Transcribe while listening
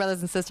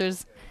brothers and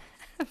sisters,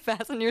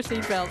 fasten your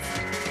seatbelts.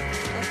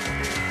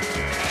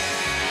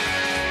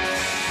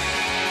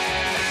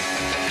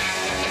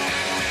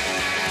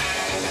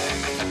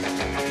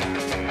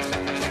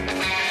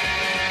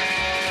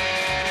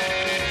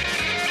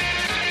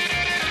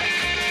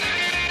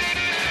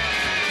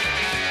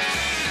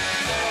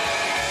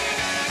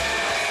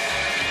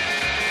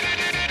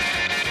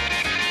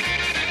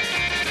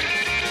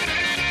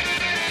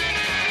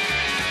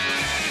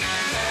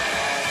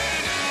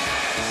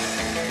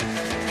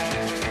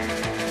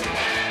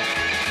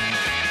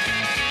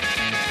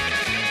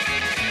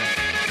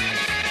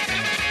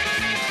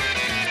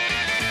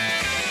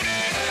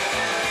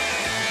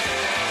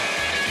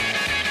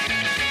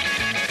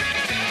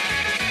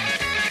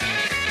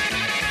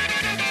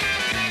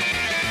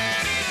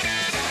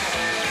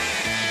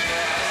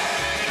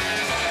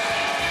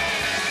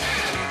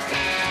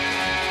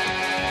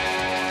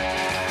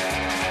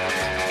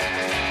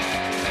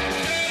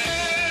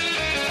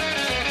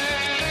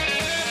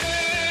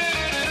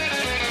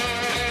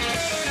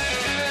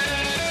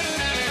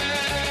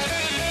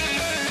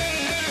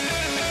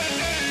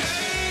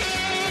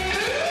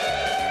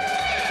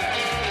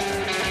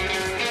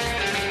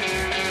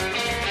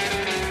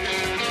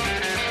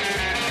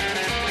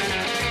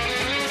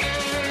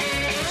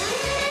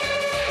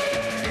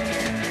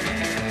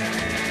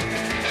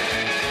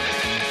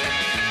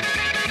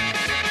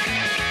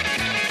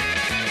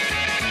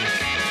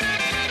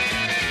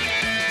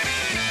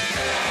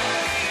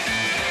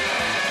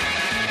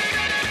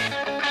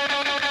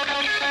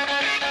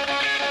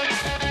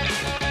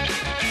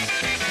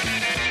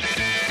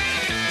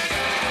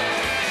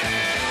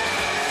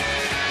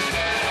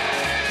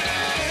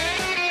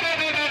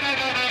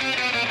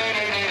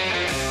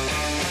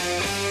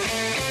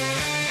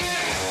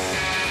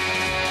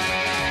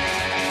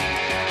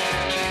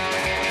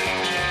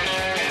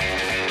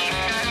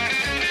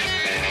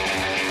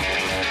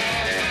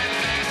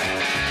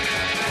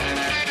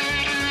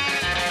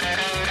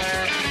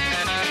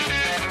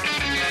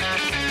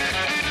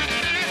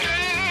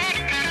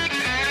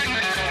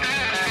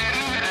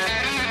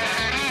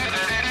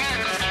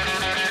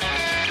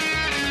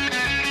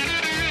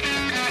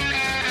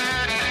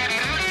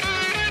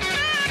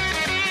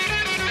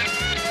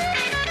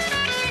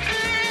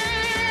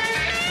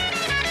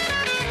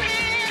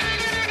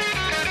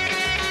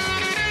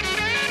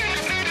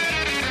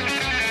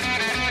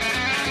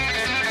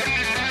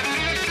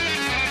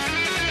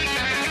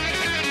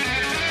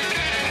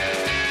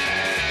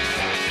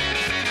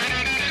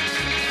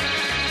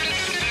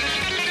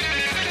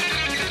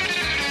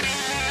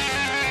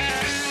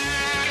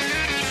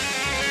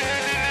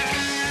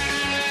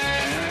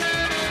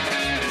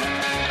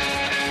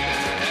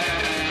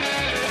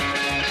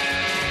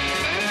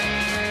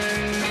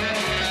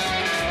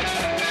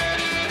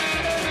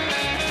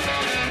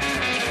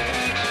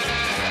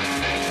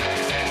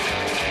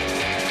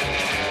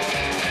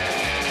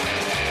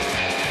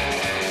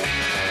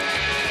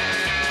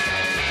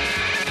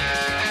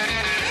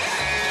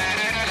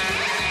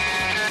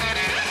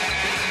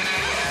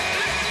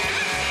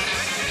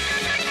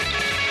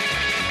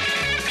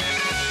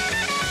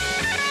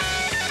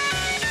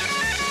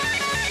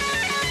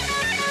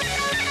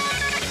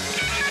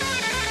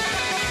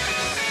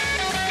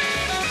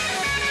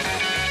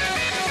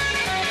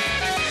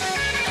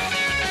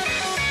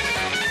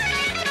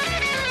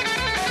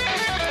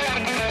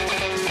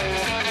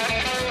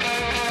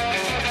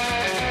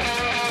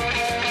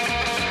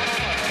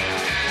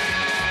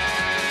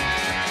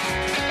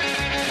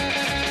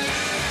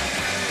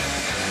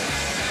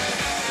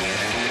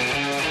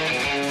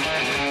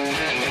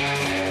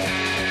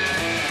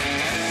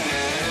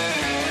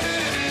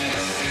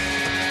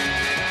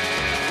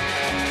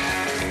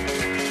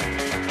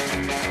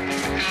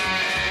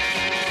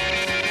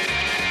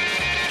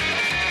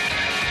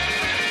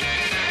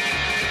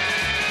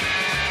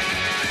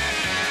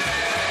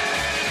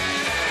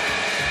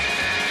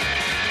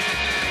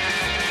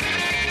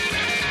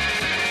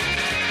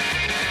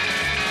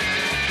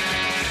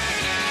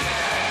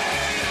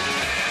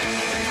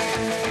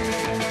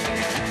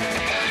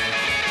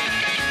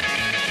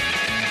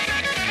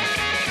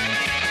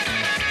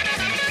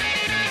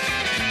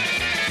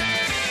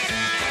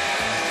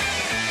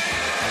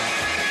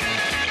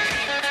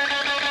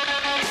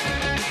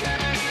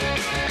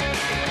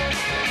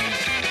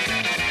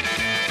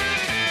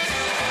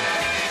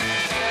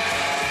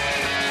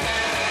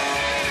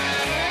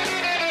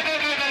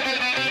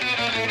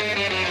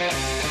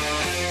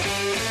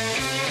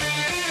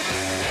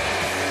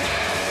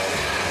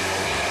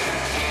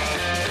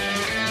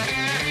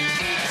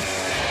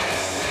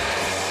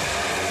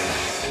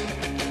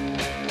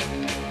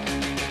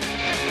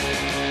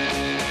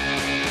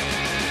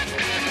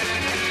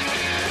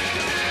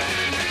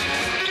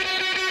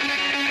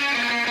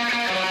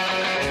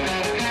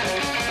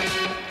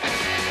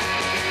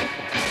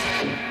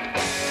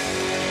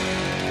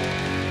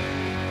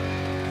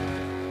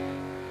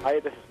 Hi,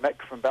 this is Mick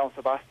from Bell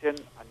Sebastian,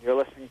 and you're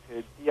listening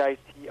to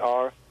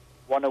DITR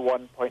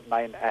 101.9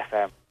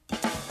 FM.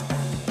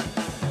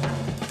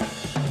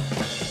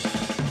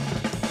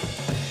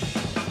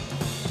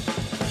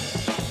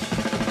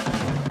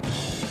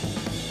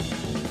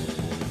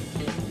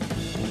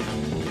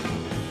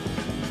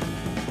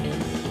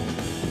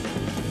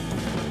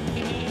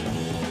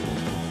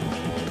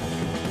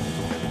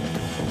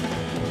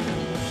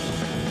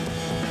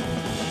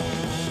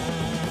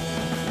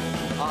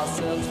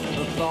 heart's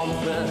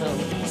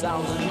thumping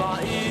sounds in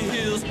my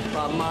ears.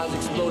 My mind's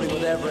exploding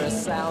with every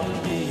sound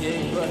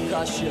being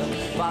percussion,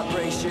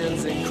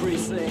 vibrations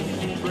increasing,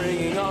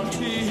 bringing on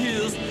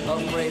tears.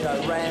 Afraid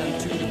I ran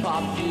to the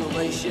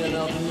population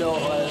of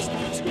noise,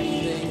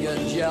 screaming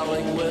and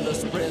yelling with a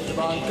sprint of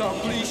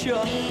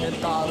uncompletion. And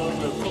thought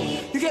of the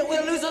quote, "You get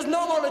win losers,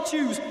 no more to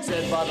choose,"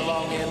 said by the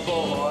long-haired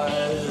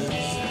boys.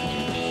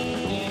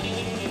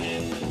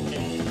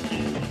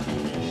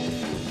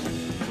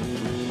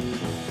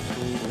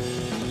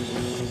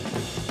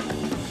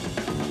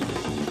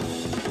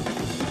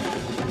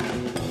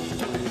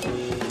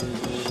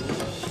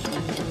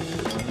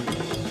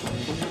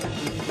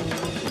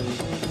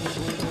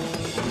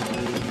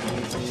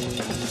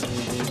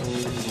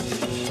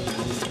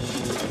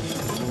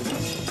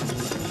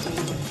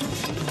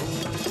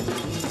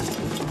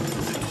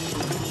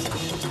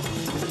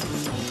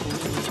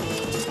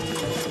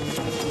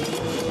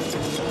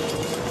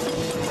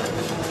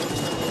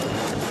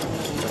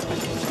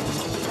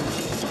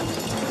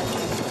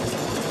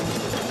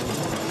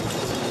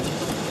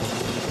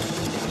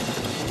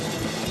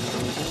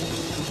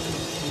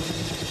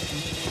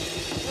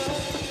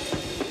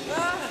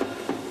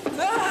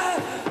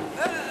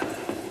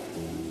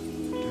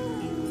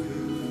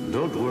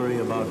 Don't worry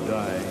about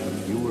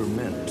dying. You were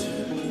meant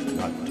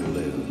not to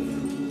live.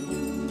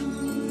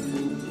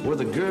 For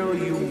the girl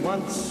you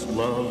once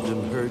loved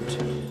and hurt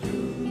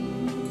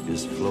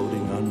is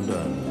floating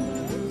undone.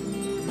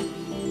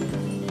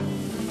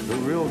 Her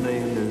real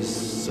name is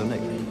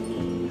Cynic,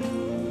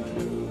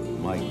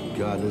 my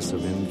goddess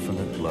of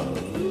infinite love.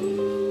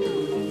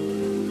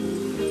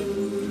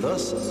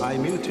 Thus I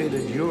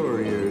mutated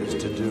your ears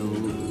to do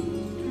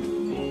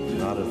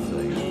not a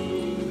thing,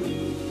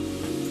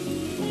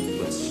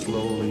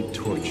 slowly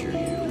torture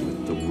you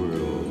with the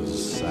world's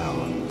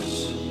sounds,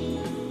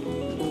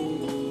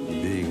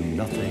 being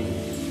nothing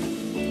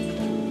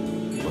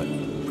but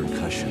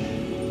percussion.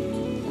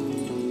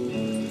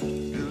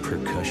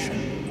 Percussion.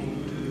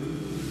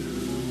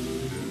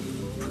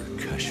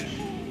 Percussion.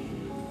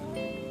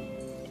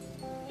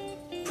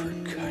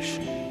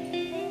 Percussion.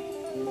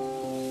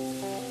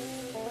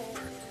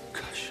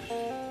 Percussion.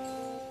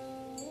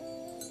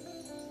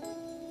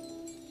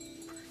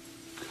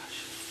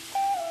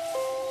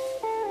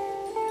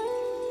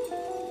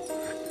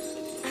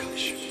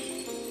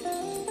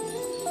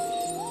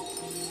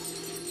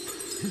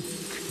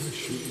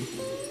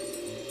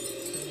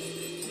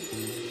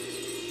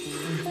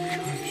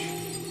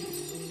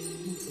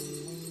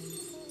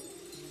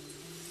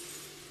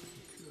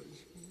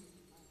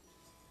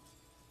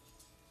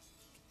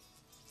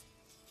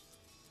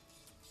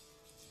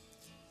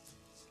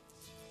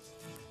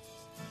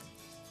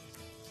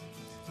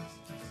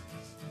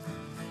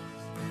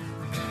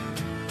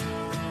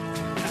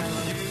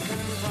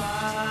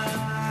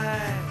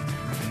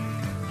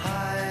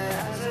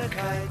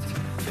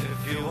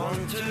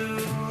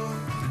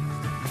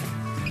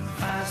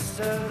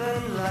 Faster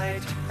than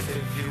light,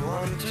 if you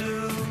want to,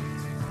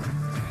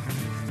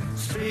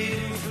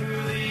 speeding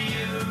through the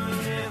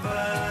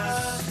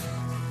universe.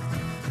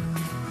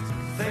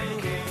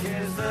 Thinking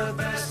is the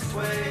best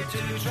way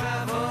to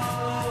travel.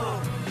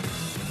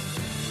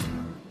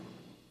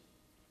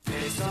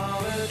 It's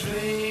all a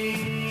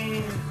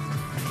dream,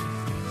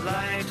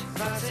 light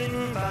passing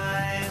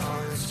by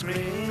on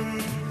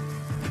screen,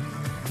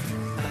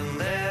 and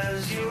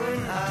there's you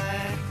and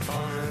I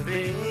on a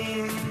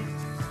beam.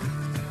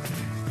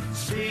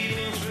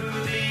 Speeding through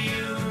the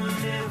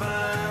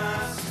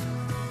universe,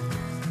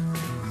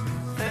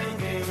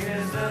 thinking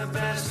is the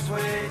best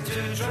way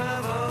to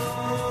travel.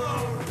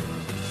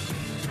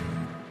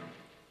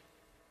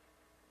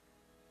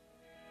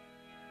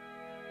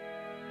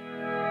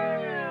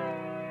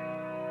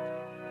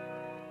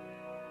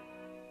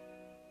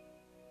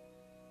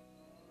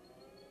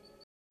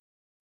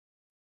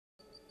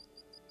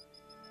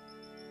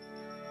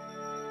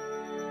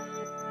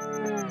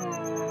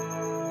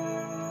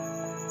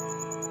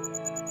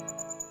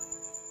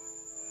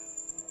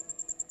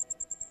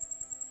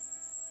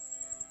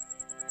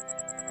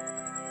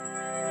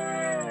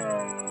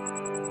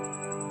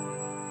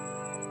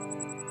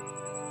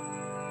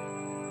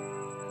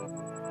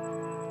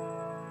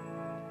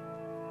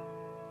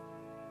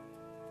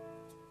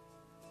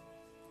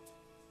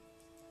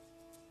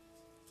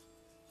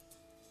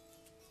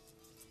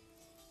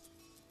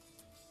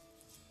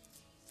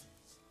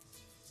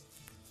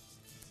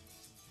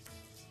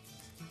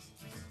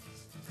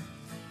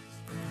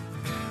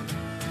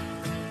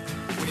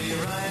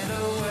 Ride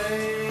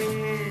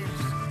away,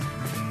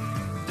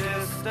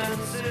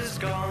 distance is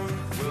gone.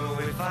 Will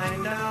we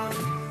find out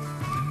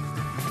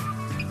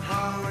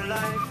how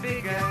life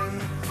began?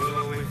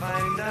 Will we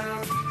find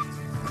out?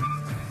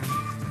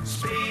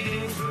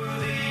 Speeding through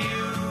the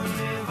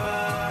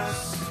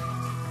universe,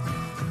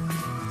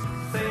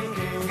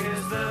 thinking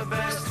is the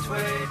best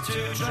way to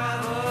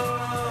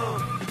travel.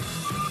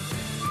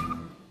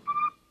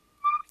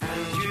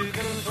 And you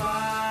can fly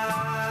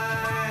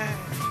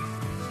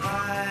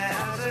high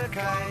as a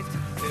kite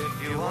if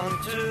you want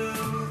to,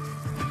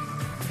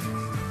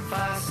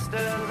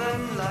 faster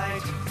than light.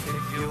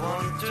 if you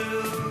want to.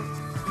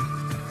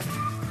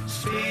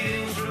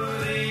 Speeding through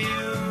the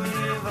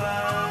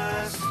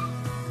universe,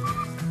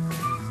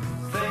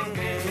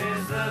 thinking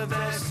is the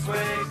best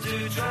way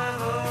to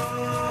travel.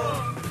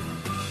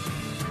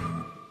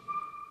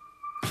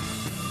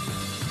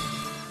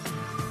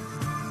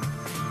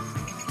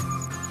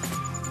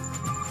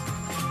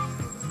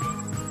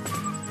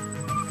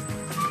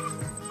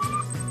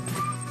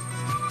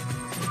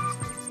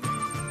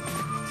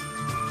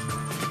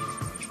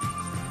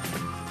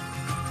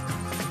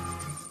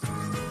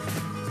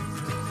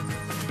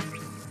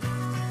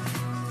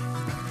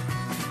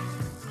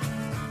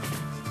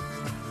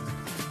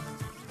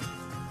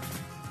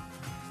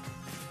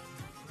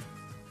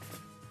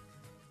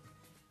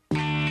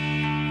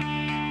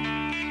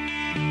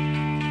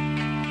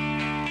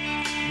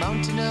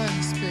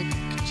 Mountainous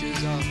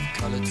pictures of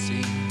colored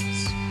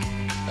scenes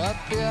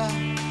appear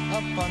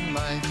upon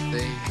my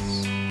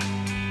face,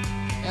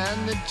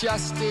 and the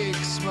justic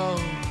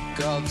smoke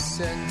of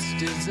sense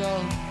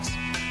dissolves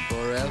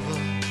forever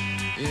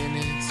in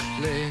its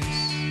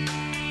place.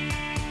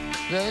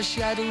 The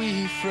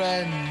shadowy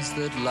friends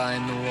that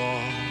line the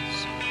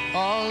walls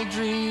all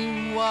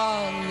dream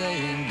while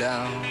laying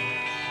down,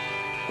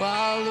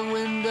 while the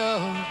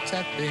window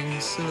tapping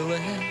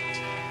silhouette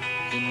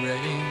in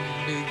rain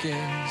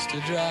begins to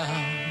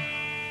drown.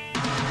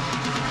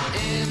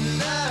 In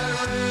the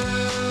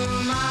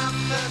room of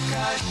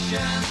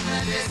percussion,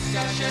 the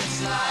discussion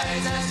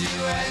slides as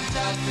you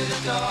enter through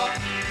the door,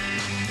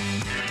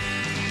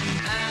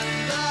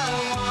 and the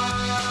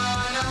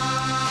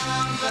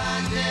one-armed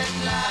bandit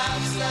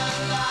laughs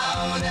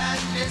aloud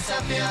and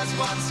disappears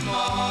once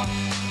more.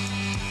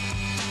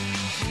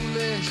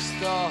 Foolish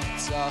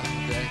thoughts of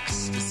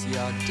ecstasy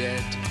are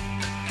dead,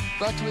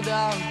 but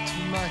without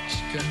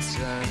much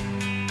concern.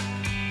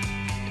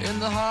 In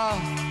the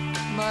heart,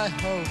 my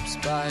hopes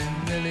by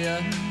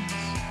millions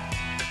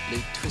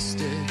lay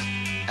twisted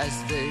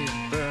as they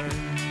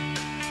burn.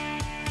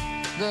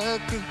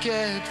 The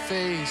crooked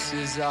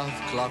faces of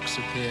clocks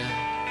appear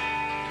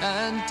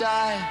and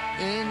die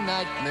in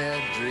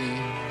nightmare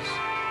dreams,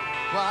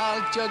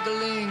 while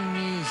juggling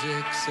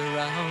music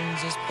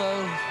surrounds us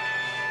both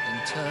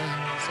and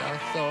turns our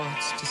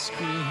thoughts to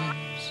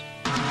screams.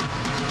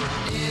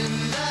 In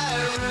the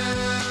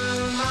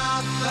room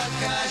of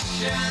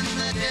percussion,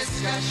 the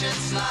discussion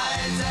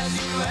slides as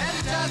you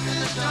enter through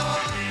the door,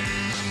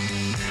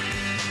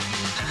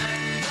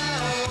 and the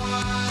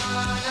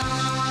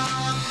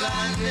one-armed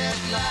bandit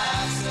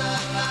laughs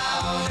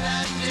aloud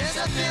and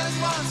disappears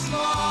once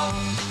more.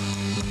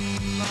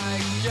 My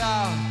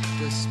God,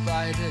 the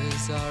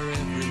spiders are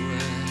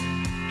everywhere,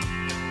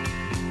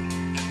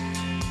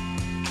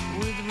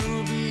 with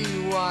ruby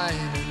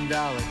wine and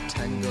our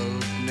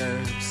tangled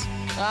nerves,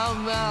 our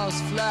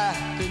mouths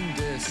flap in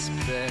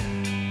despair,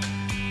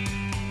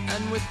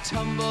 and with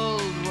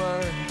tumbled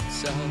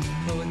words of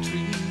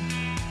poetry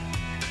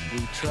we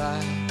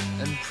try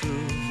and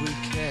prove we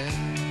care.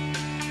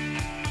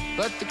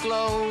 But the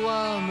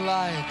glowworm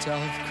light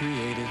of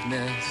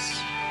creativeness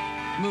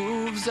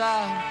moves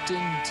out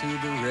into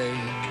the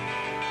rain,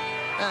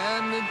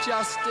 and the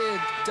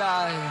justic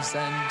dies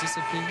and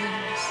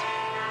disappears,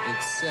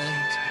 its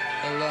scent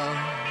alone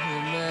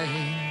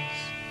remains.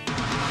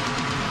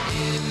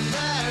 In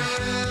the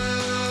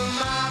room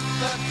of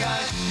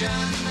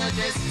percussion, the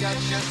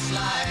discussion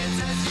slides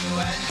as you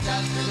enter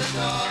through the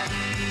door,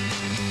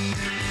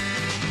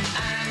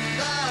 and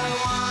the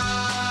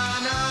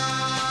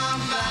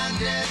one-armed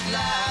bandit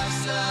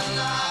laughs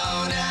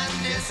aloud and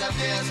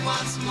disappears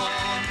once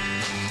more.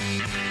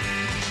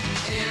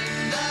 In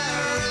the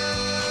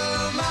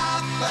room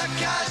of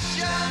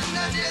percussion,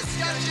 the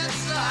discussion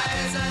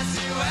slides as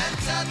you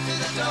enter through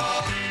the door,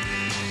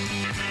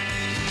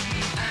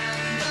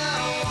 and the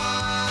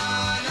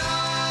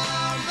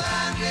one-armed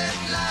bandit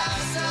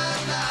laughs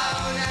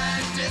aloud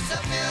and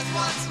disappears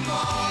once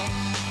more.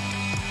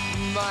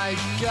 My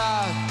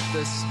God,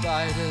 the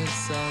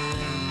spiders are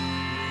everywhere.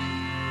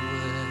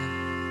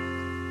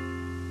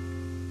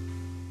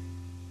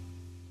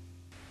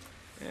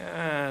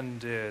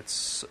 And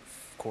it's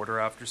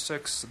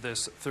 6:15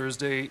 this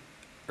Thursday,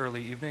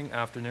 early evening,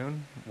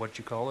 afternoon, what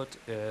you call it.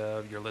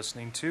 You're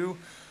listening to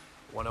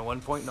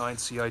 101.9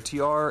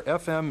 CITR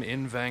FM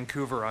in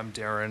Vancouver. I'm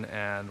Darren,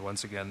 and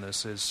once again,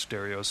 this is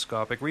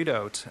Stereoscopic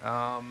Readout.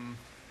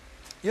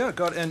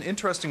 Got an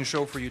interesting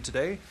show for you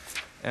today,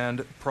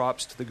 and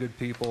props to the good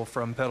people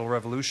from Pedal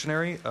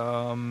Revolutionary.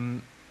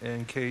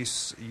 In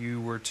case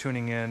you were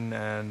tuning in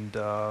and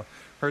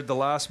heard the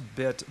last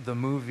bit, the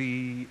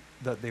movie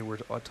that they were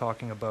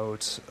talking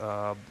about,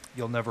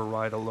 You'll Never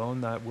Ride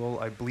Alone, that will,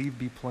 I believe,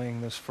 be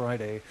playing this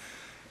Friday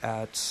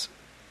at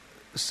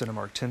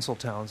Cinemark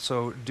Tinseltown.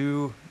 So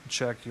do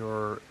check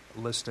your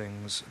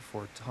listings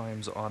for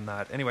times on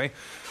that. Anyway,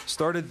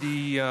 started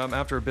the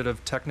after a bit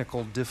of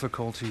technical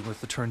difficulty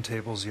with the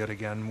turntables yet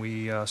again,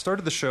 we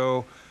started the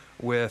show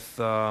with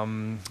a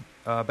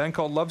band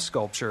called Love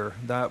Sculpture.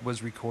 That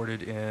was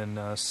recorded in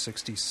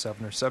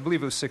 67 or so, I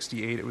believe it was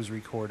 68 it was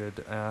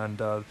recorded,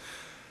 and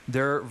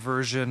their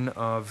version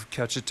of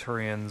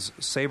Ketchetarian's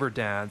Saber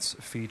Dance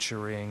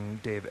featuring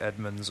Dave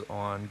Edmunds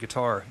on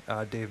guitar.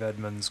 Dave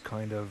Edmunds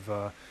kind of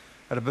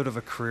had a bit of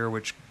a career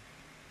which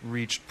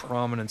reached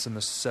prominence in the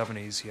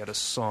 70s. He had a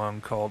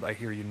song called I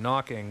Hear You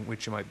Knocking,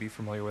 which you might be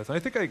familiar with. I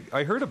think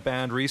I heard a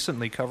band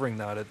recently covering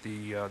that at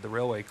the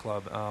Railway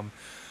Club.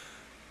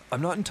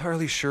 I'm not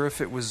entirely sure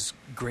if it was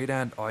Great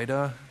Aunt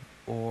Ida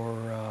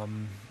or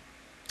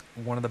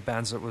one of the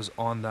bands that was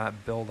on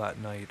that bill that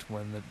night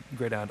when the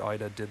Great Aunt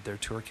Ida did their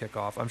tour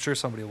kickoff. I'm sure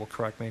somebody will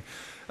correct me.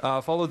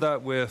 Followed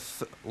that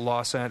with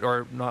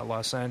Santa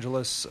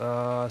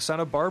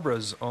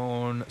Barbara's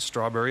own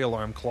Strawberry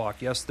Alarm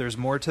Clock. Yes, there's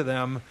more to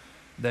them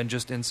than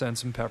just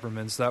Incense and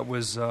Peppermints. That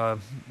was,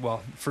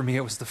 for me,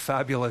 it was the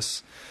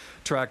fabulous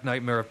track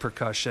Nightmare of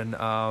Percussion.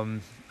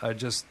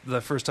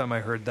 The first time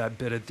I heard that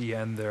bit at the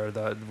end there,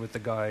 with the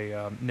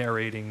guy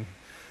narrating,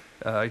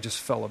 I just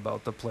fell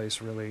about the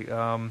place, really.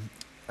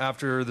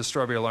 After the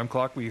Strawberry Alarm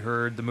Clock, we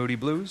heard the Moody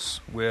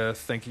Blues with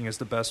Thinking Is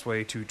the Best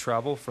Way to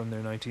Travel from their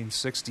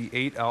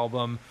 1968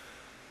 album,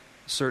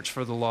 Search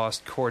for the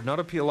Lost Chord. Not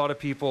a lot of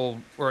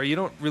people, or you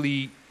don't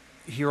really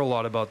hear a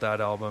lot about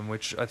that album,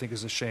 which I think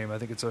is a shame. I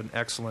think it's an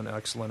excellent,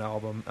 excellent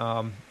album.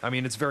 I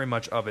mean, it's very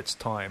much of its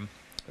time,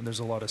 and there's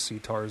a lot of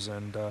sitars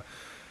and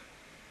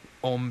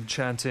Om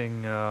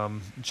chanting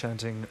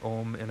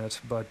Om in it.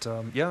 But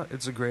yeah,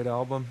 it's a great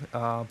album.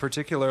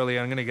 Particularly,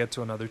 I'm going to get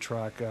to another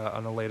track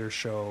on a later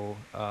show,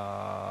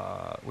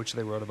 which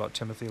they wrote about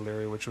Timothy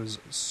Leary, which was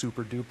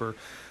super duper.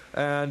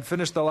 And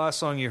finished, the last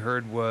song you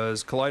heard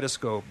was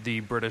Kaleidoscope,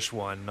 the British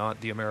one, not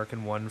the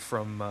American one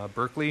from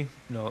Berkeley.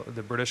 No,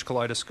 the British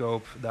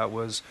Kaleidoscope. That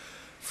was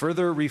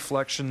Further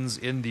Reflections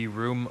in the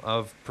Room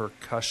of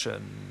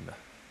Percussion.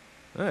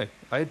 Hey,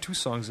 I had 2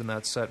 songs in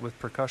that set with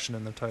percussion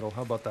in the title.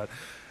 How about that?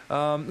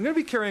 I'm going to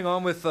be carrying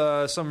on with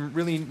some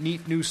really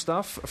neat new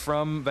stuff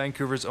from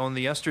Vancouver's own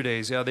The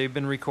Yesterdais. Yeah, they've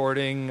been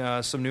recording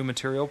some new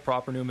material,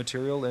 proper new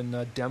material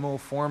in demo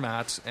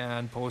format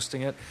and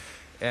posting it.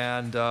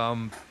 And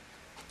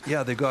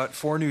yeah, they got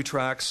 4 new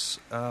tracks.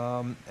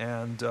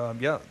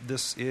 Yeah,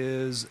 this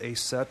is a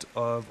set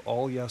of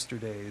all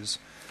Yesterdais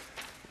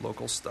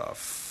local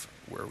stuff.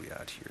 Where are we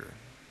at here?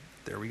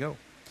 There we go.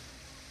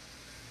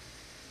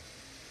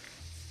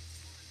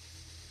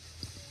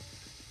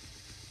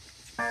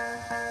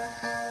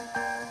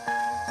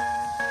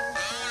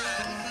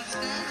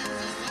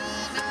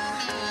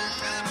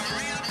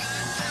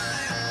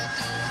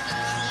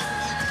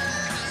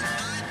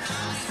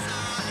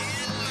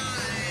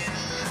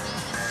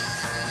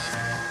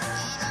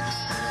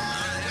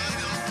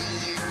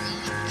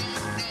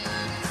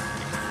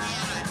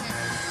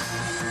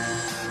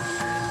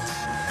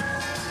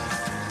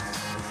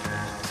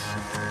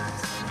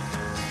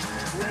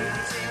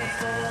 Waiting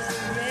for the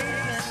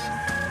raven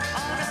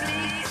on a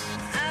bleak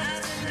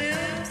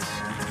afternoon.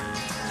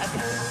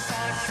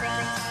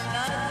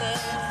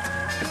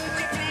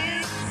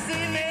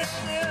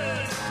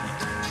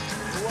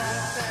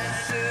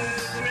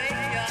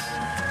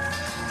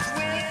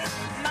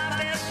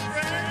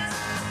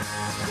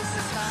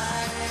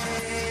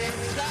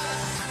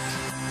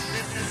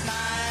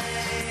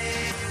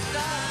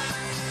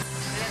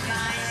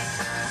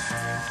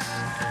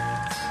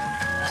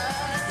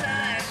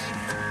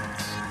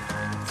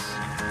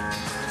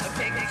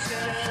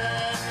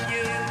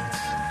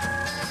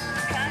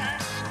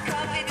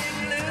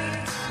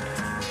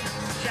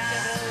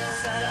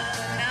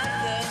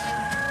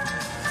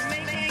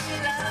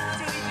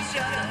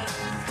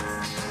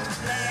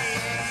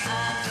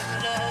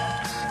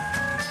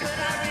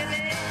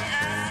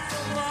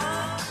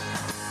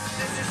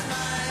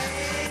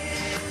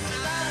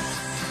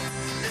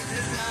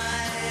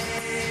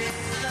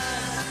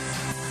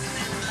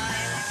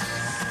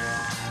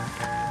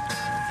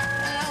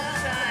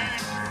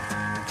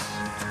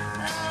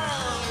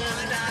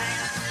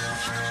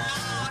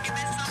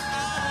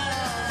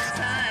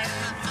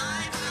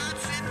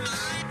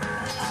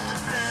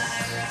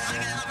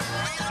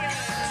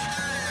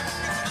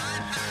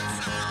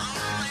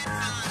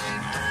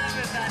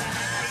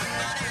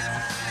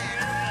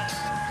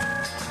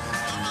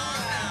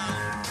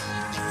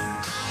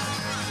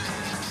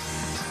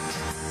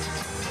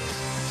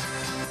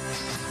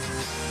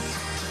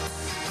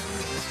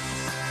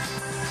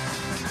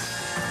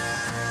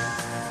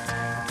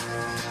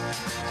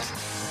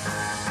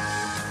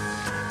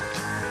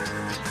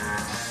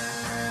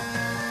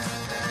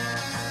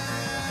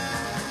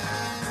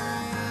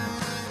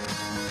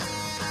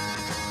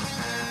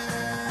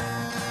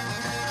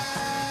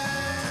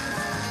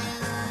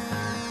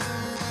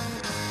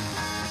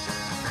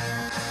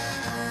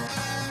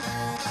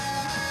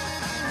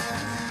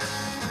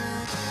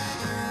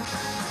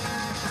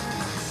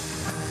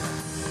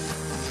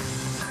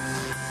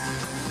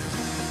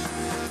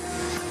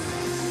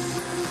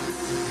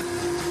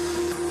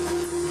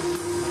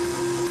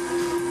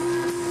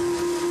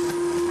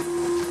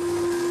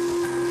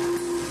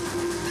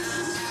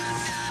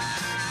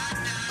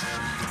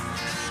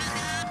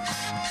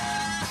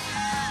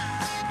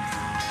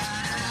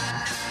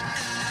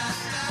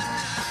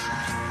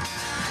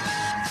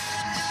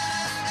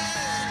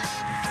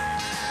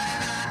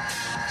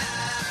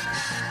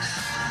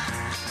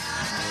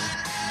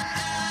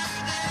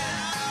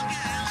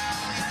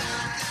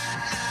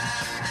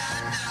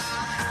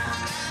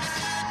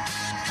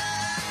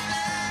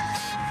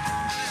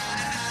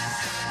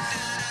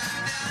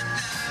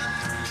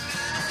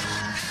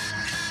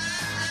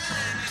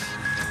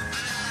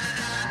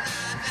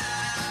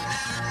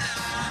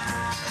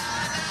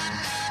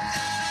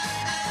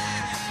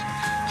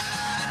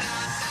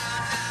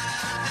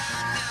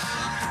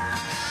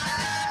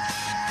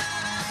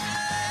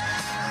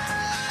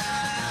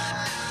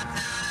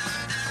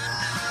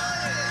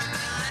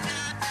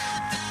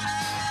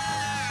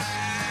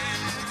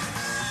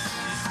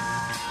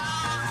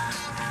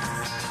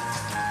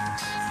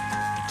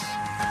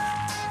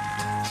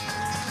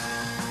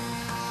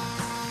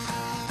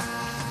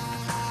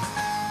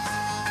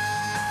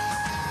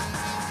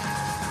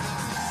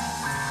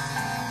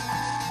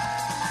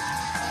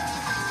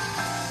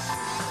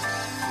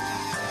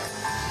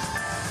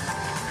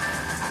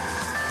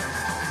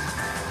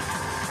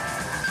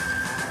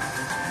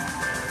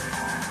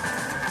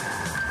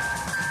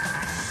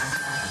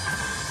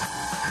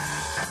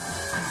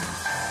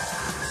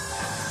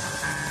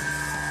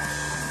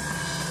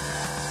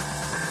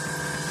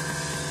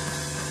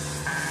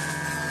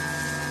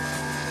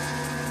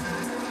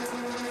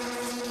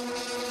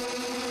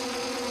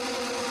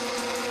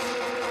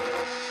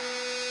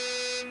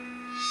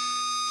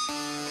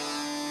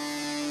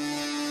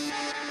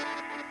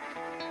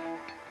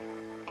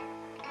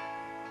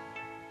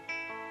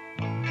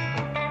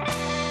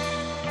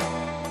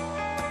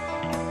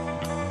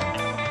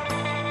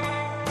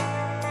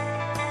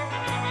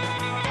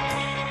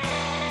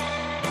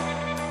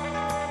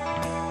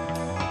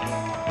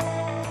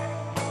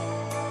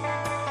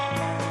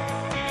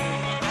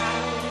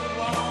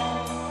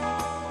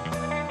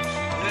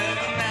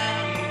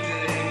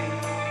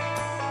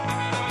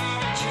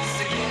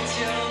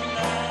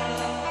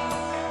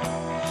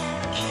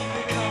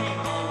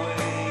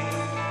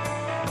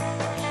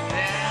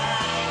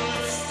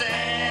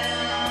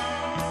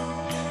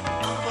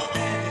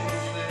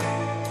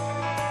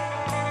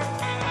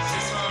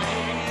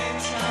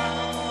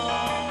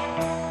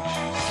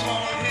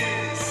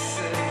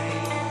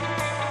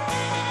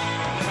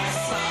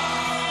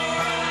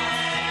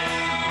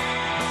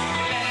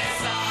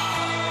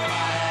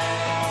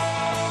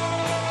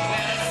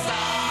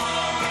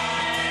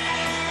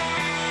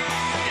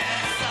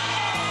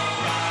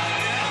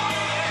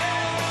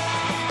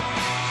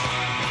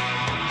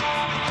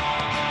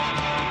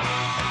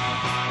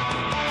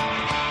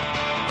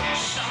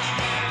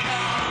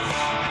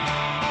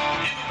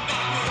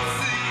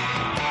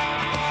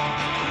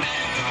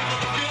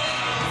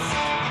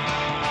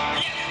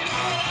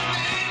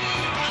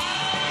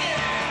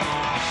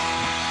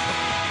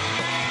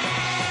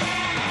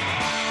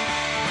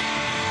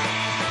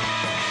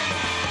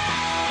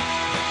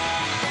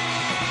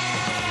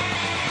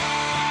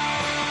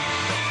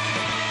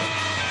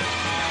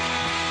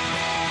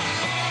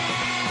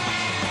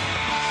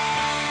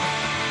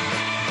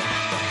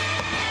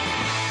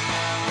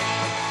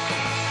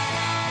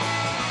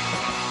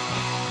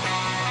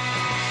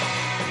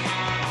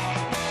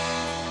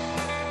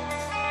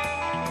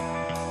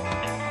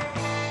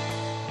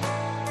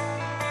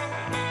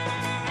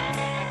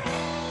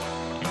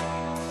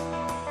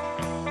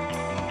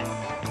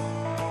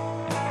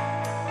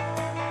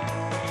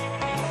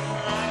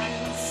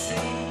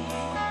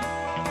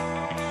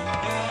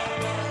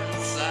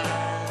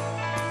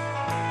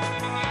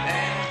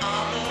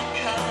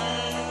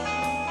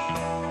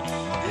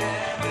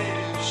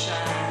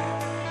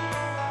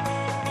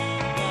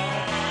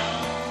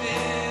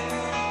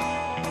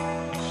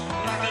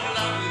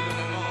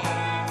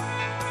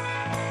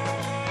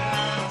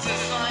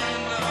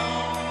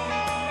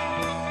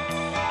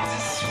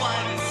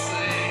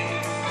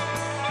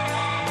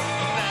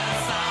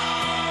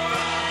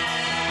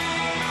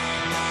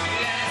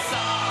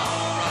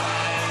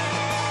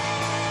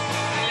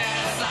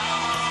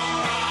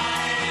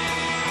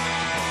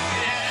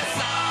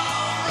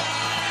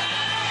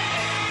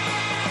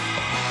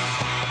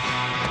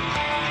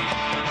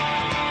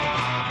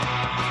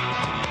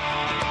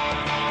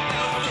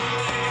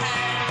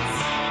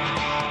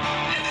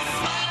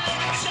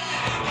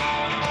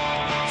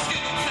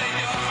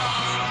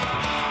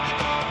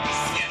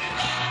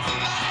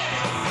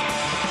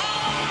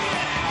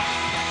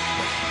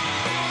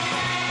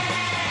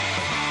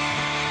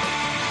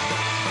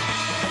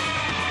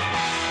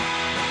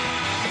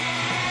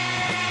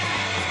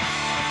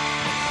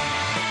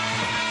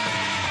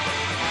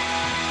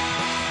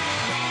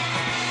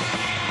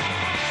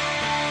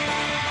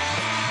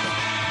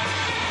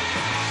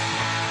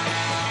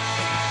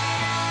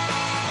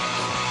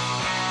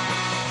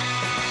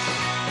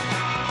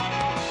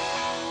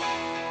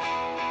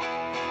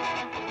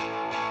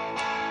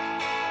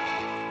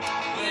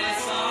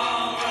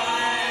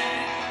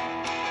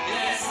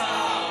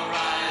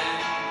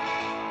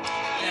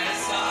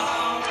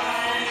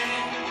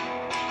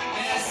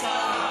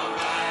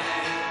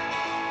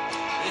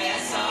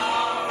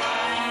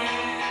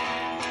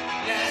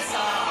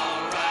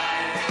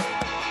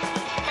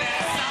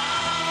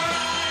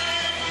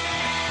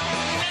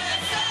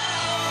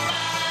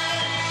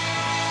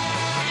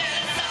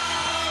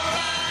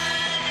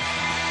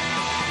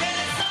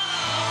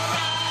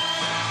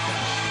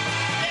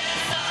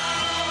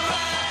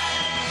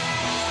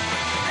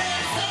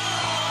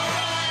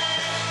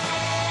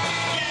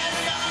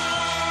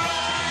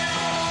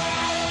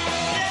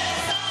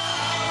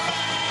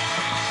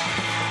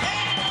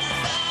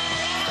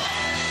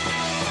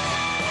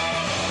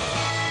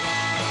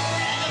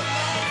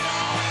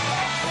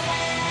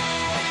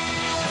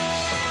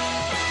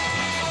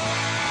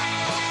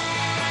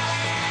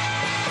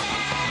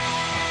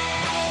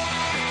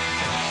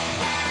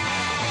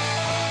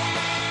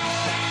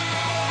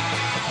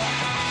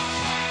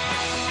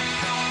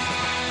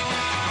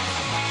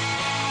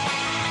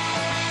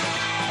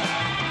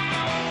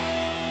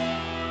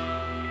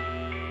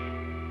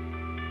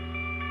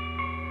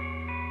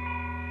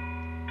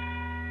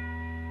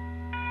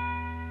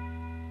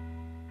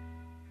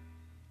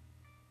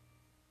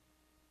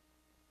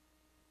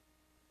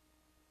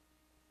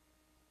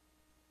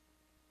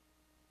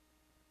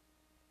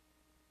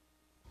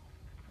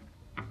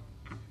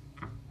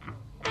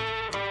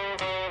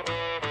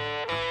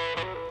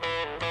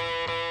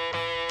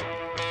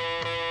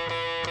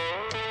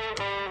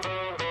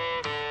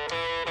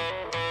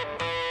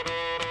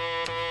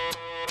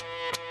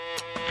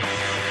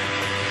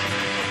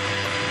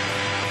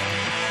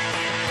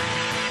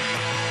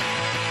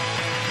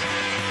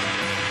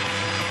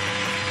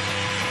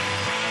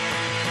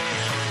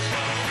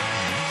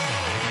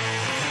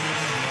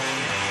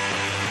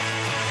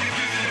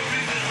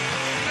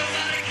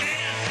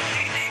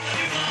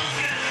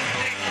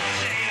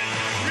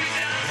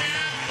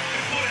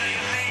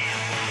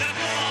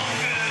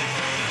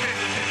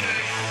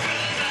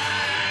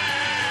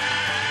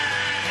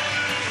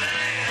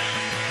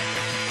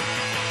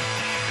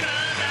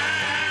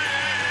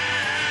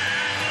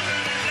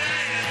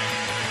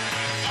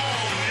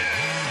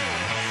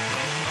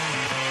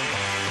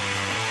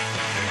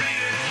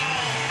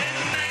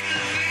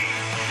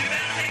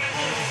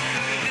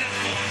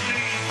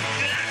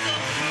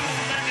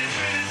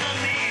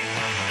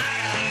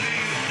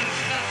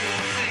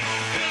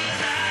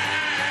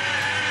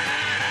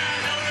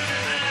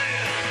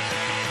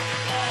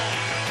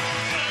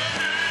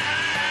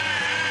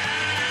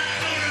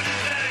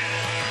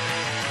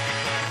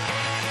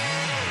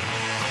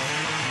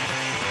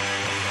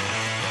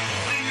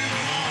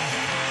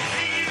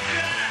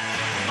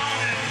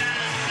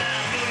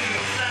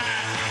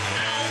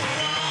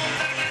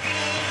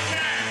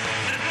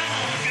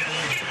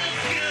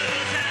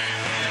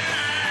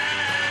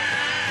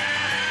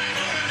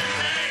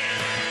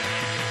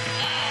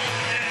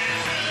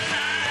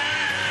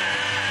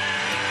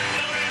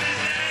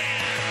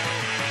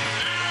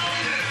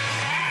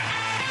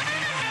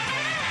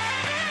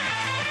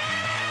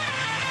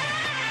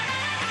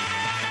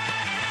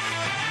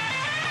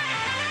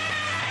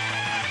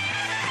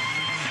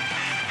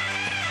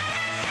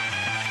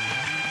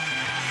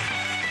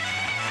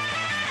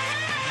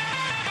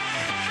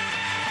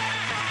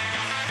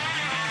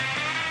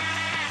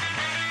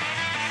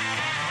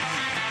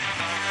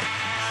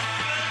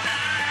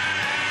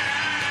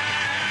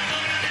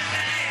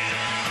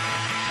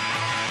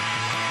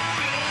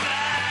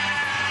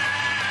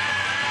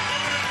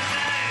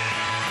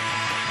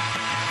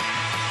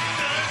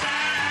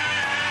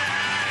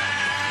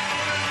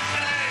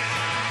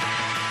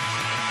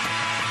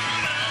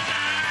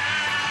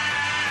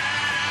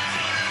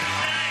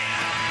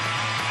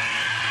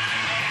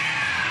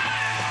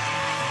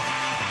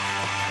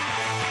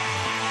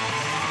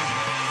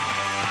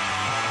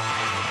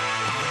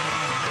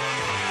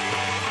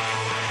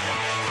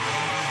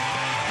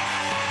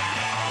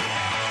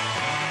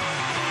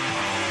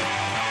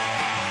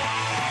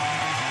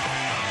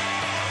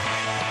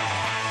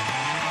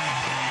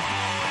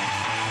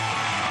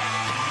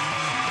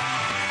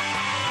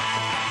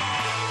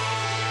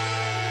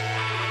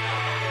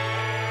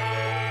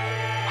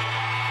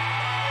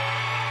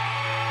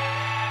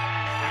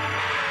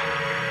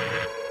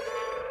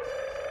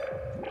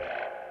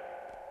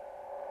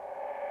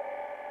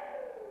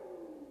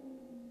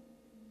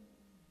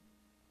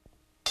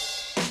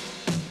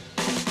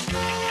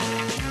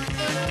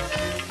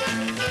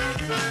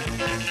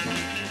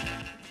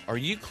 Are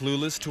you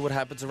clueless to what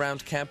happens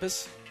around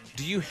campus?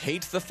 Do you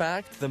hate the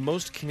fact that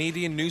most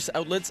Canadian news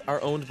outlets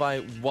are owned by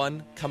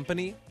one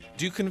company?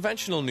 Do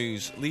conventional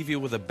news leave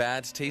you with a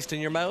bad taste in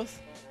your mouth?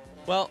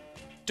 Well,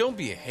 don't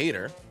be a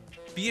hater.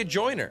 Be a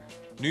joiner.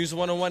 News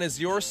 101 is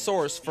your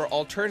source for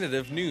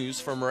alternative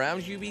news from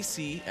around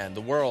UBC and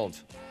the world.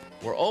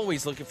 We're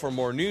always looking for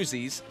more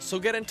newsies, so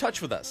get in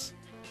touch with us.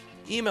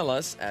 Email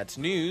us at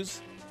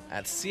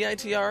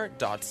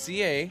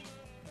news@citr.ca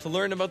to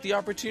learn about the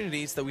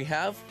opportunities that we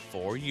have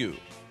for you.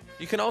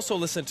 You can also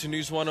listen to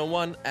News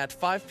 101 at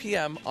 5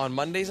 p.m. on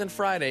Mondays and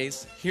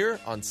Fridays here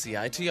on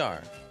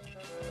CITR.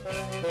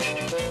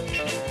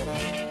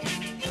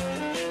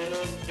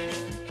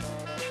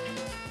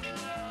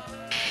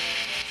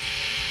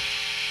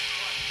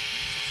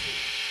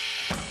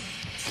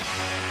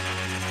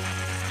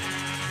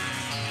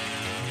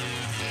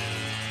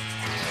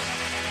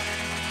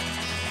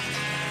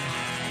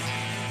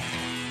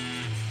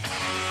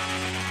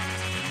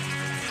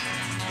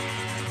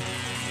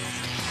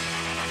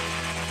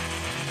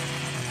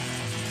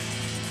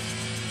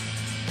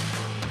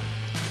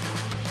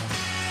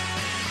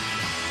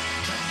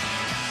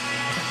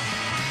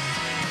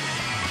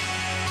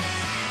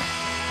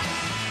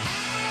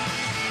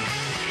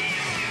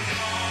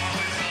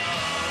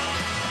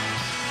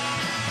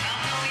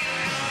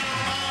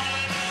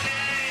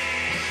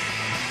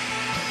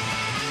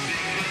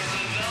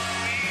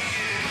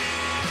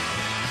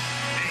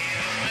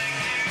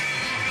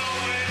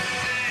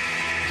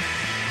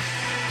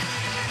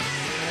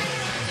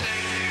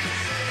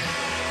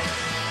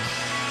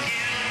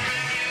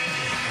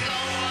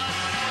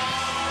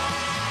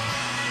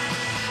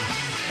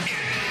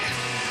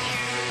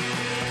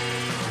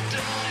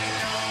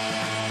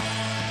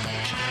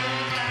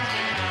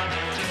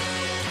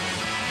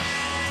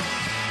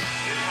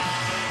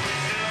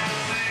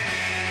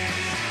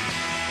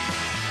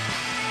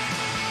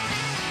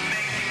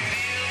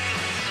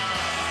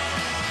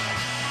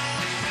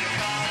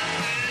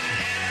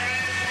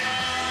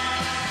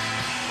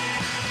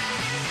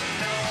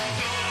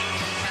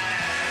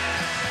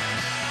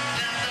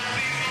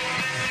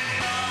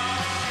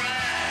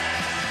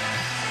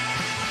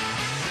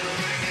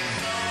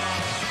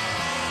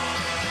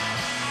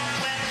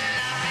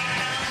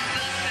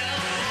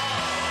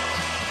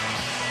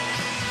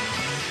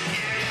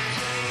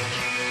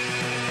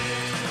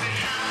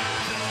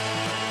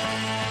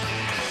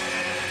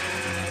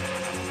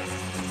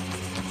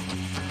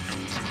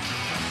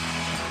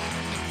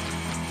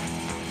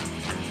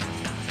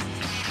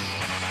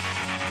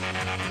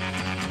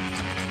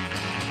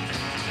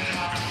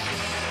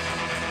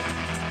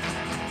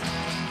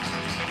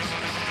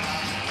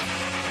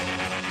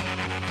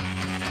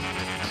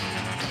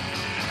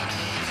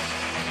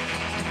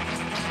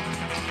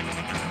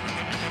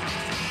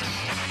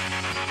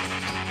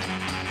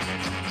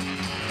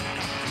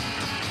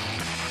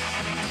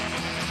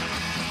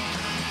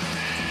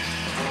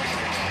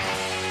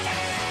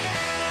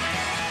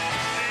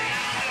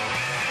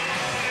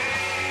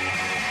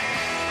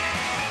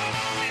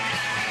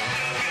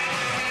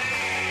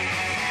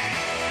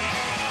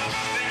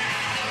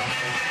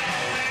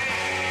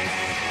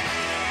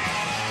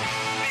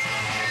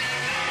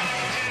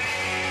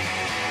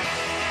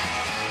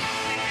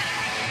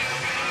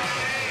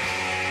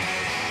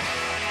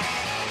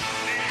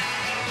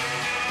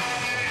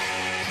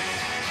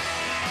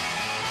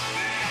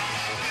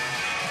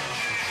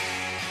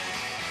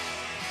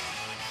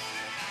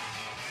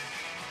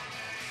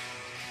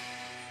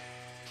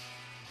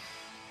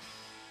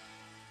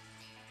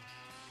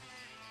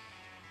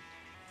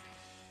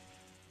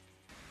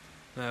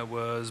 That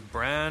was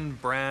brand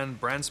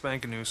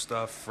spanking new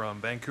stuff from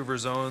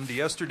Vancouver's own The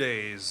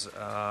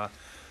Yesterdais.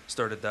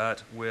 Started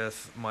that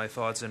with My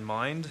Thoughts in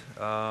Mind,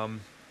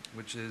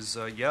 which is,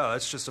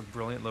 that's just a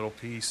brilliant little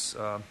piece.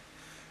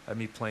 Had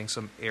me playing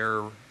some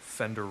Air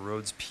Fender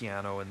Rhodes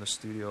piano in the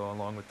studio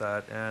along with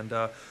that. And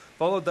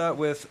followed that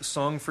with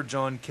Song for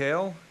John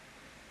Cale,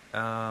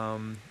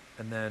 and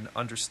then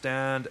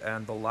Understand,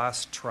 and the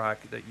last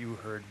track that you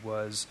heard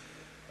was...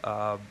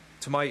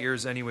 to my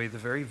ears anyway, the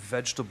very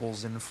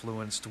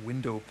vegetables-influenced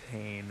Window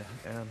Pane.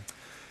 And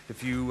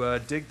if you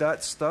dig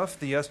that stuff,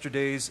 the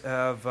Yesterdais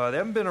have... they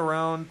haven't been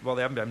around... Well,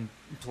 they haven't been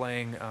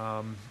playing...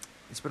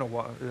 it's been a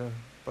while...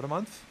 about a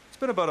month? It's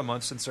been about a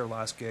month since their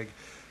last gig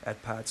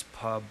at Pat's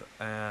Pub,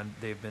 and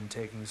they've been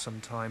taking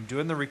some time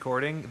doing the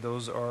recording.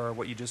 Those are...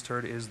 What you just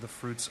heard is the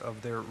fruits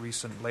of their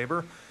recent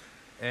labor.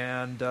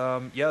 And,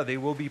 they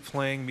will be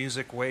playing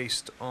Music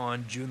Waste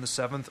on June the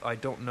 7th. I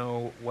don't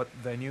know what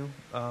venue,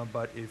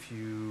 but if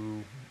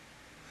you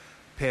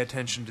pay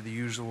attention to the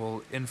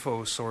usual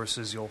info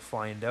sources, you'll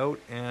find out.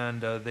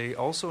 And they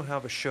also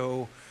have a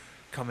show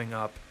coming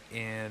up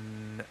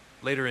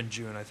later in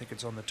June. I think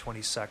it's on the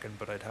 22nd,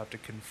 but I'd have to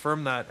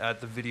confirm that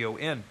at the Video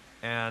Inn.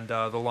 And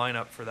the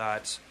lineup for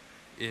that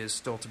is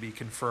still to be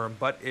confirmed.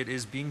 But it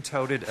is being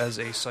touted as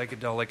a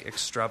psychedelic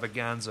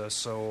extravaganza,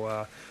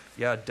 so...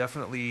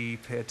 definitely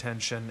pay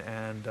attention,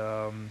 and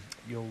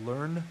you'll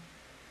learn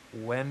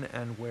when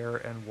and where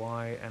and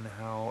why and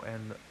how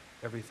and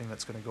everything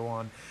that's going to go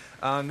on.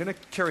 I'm going to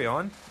carry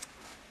on.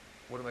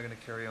 What am I going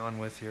to carry on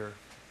with here?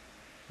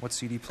 What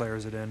CD player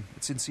is it in?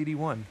 It's in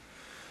CD1.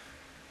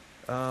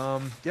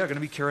 Going to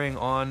be carrying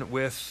on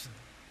with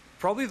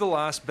probably the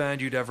last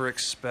band you'd ever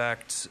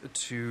expect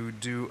to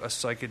do a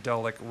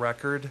psychedelic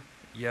record.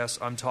 Yes,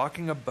 I'm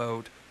talking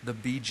about the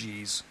Bee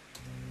Gees.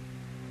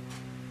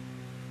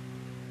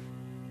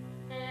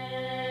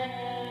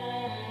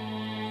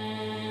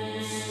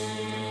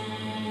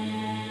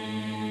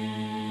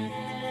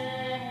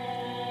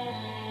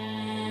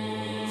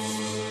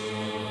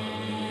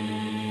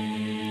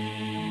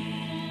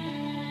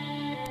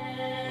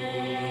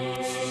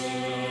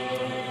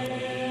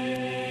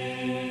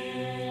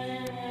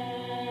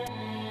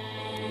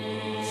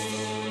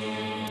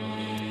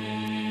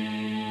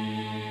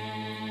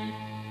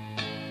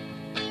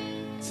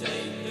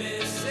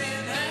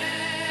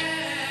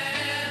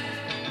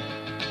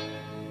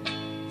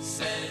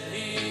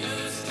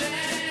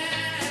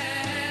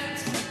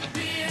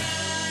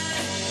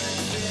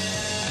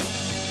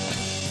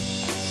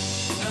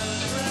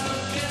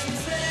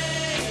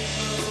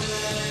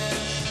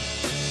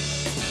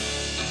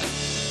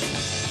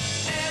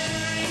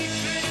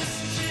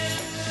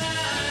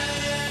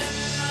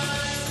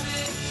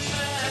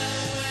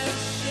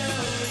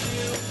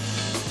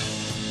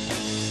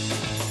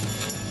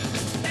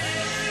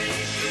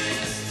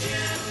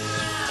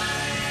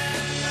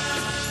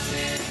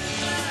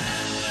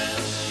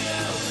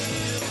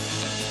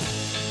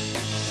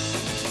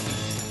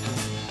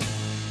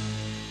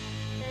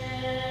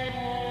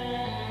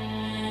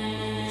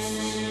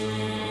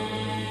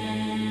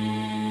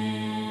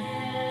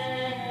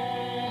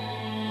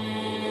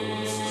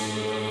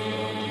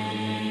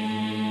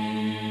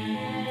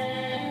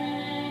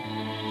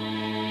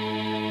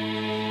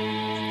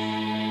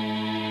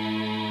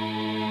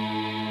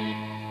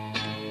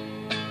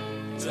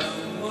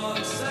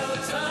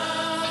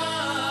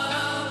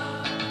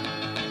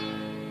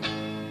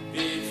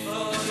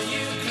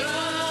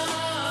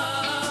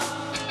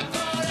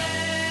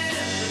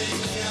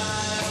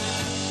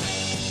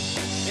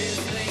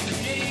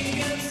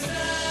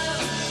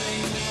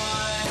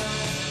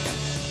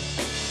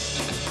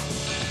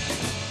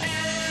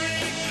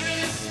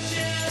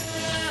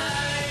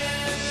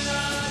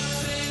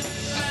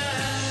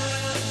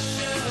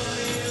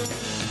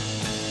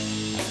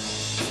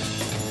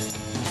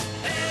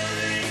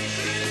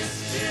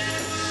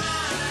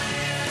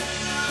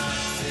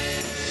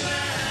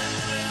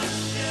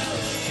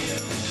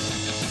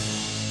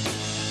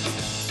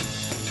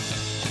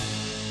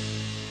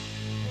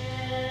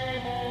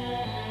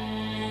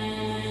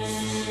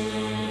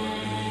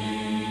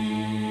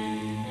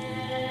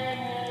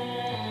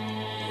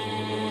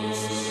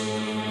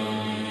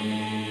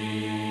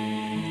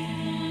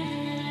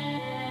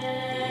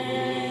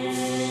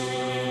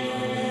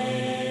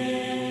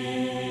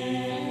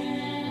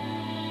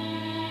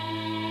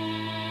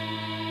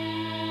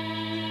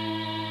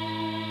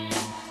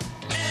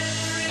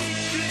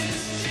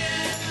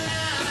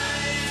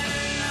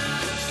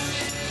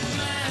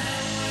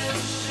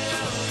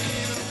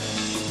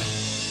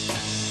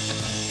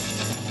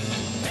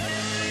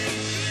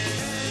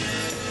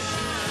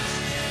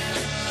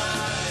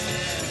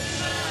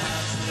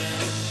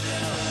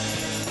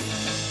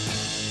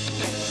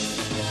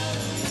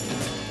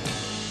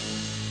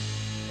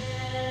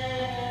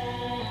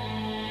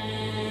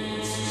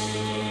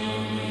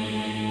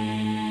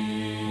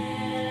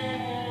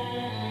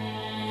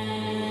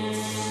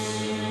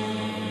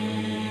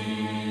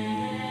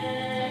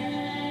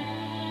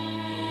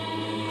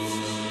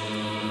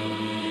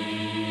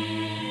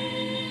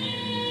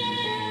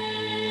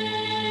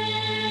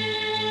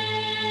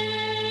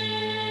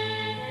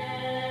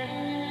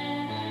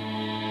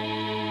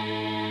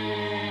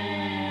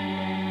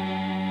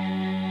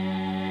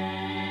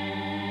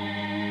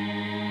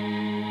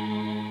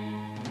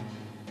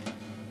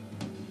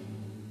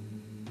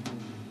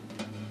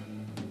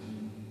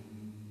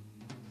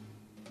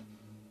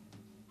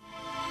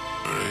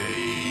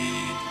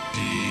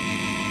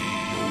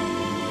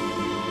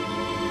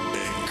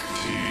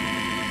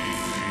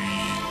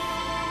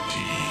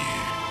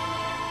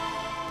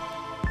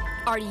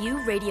 Are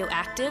you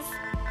radioactive?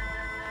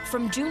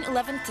 From June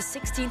 11th to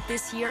 16th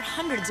this year,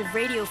 hundreds of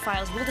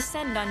radiophiles will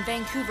descend on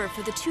Vancouver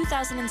for the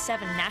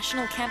 2007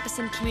 National Campus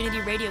and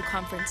Community Radio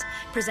Conference,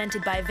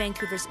 presented by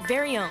Vancouver's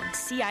very own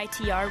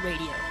CITR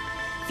Radio.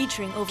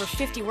 Featuring over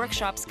 50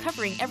 workshops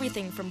covering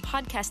everything from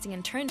podcasting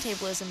and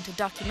turntablism to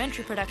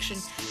documentary production,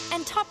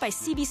 and taught by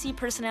CBC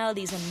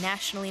personalities and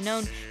nationally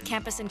known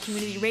campus and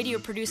community radio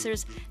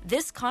producers,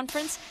 this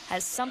conference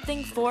has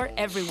something for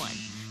everyone.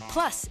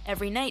 Plus,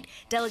 every night,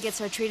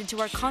 delegates are treated to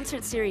our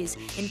concert series,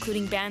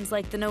 including bands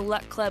like the No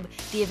Luck Club,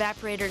 the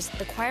Evaporators,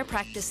 the Choir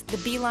Practice, the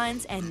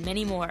Beelines, and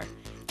many more.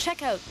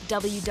 Check out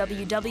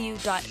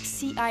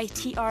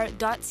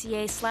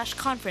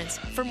www.citr.ca/conference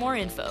for more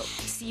info.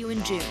 See you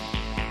in June.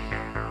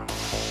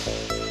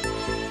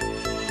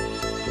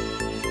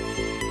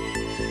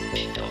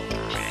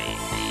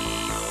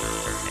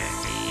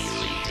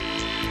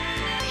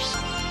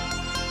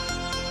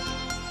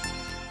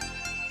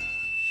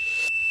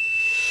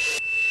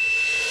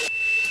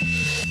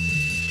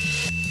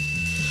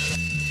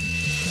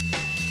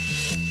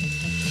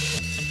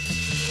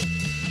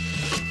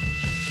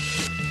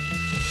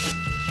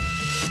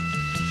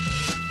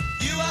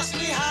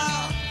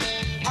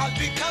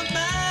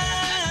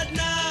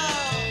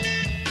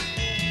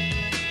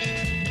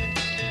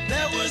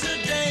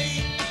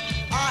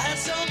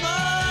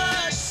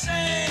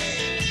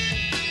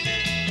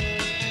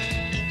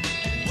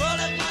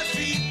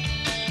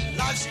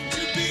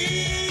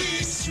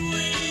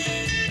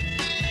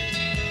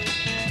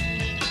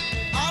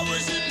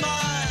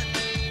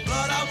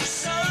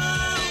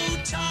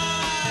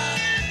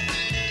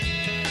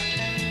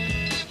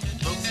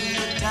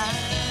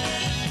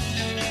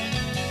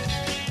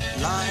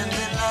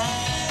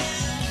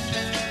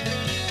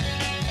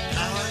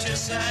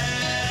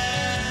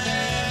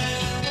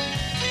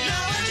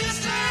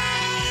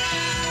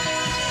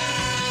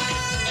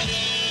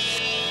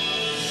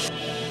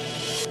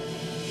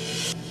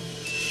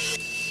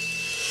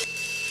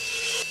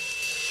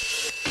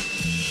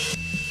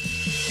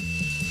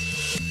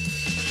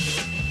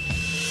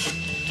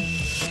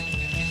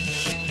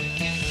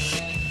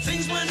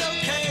 doing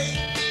okay.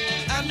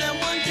 And then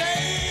one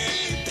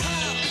day,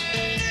 pow,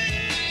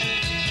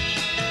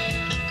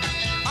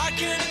 I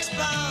can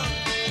expound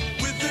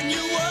with the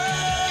new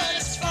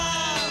words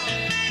found.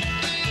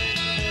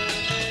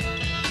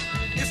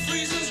 If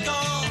reason's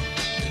gone,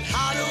 then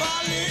how do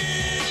I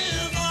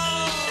live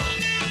on?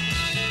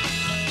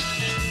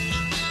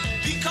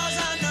 Because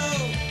I know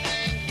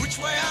which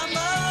way I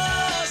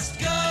must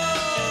go.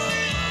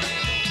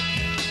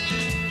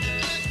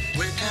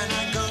 Where can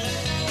I go?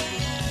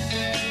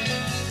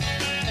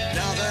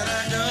 Now that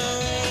I know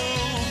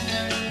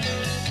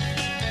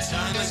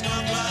time has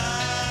gone by,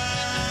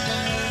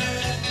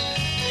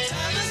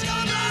 time has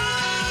gone by.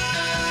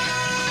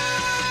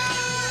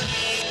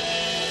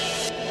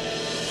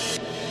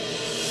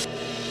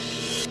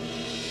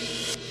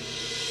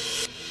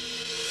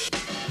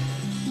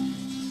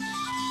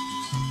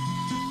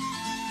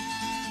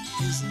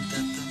 Isn't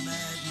that the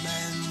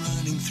madman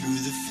running through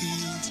the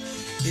fields?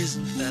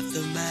 Isn't that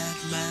the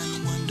madman?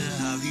 Wonder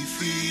how he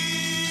feels.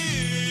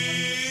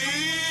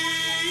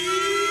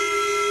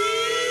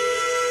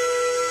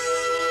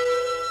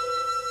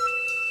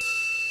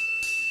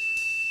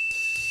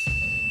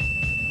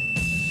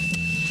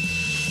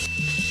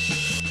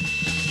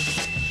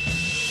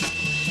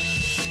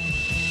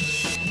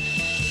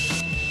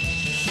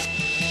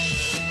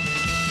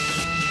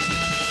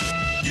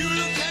 You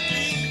look at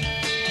me,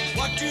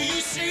 what do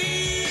you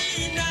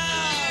see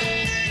now?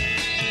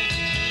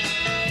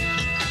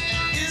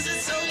 Is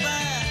it so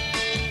bad,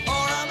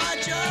 or am I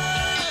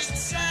just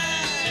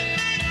sad?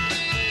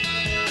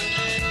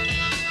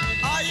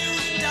 Are you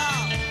in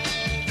doubt?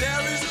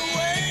 There is a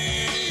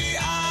way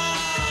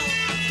out.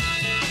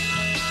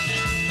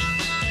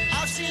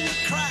 I've seen the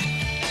crack,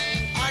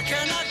 I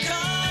cannot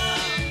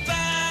come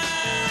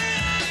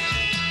back.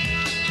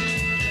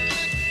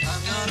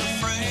 I'm not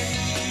afraid,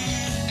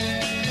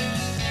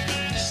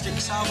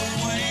 sticks I will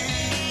wade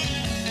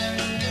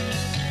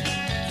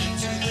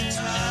into the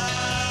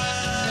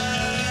tide.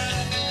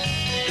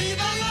 Be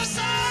by my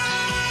side.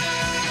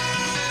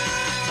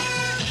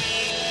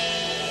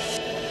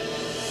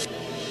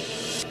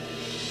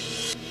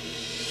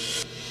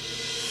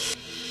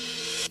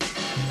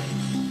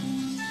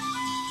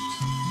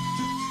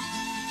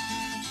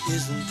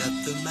 Isn't that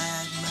the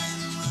madman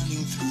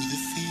running through the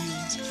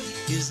fields?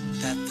 Isn't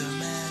that the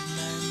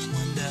madman?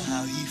 Wonder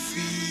how he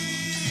feels.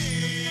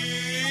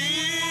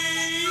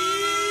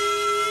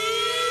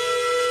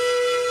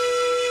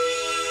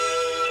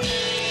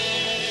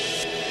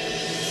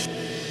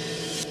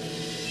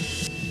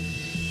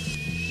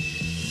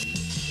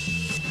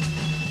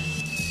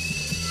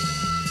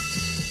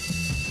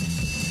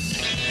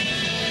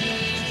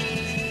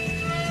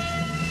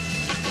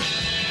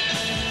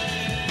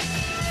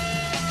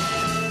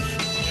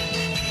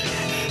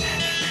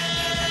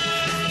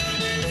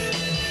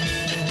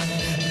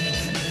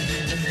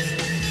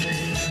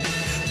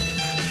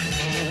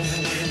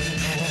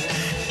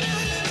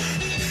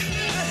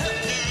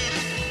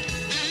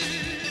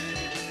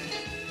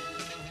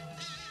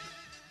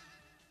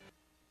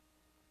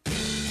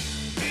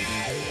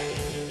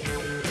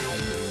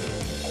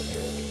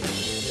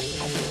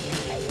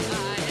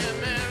 I am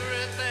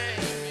everything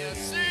you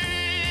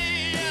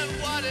see and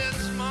what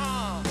is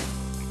more.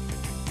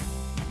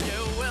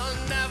 You will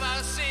never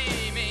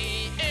see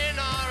me in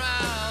or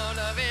out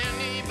of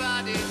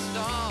anybody's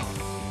door.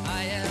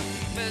 I am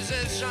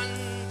physician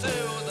to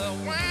the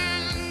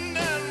wind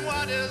and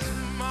what is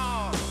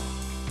more.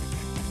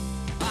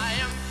 I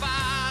am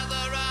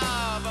father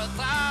of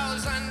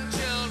 1,000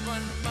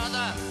 children,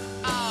 mother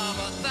of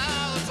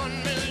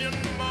 1,000 million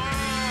more.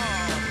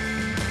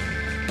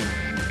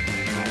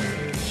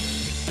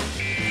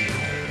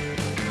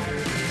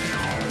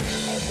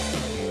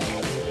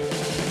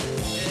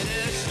 It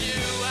is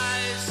you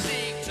I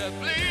seek to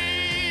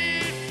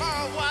bleed for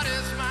what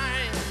is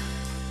mine.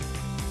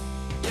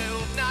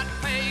 You've not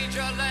paid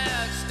your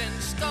last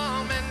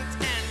installment,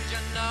 and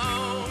you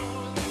know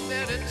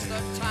that it's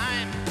the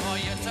time for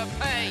you to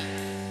pay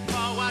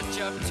for what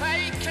you've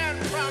taken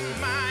from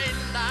my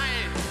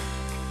life.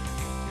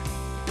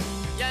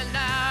 You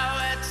know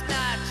it's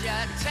not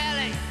your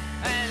telly,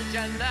 and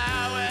you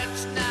know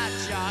it's not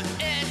your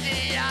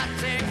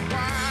idiotic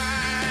wife.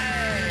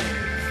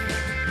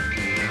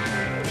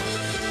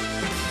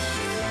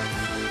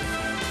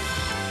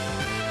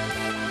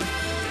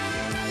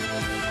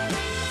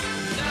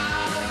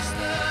 Now's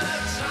the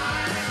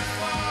time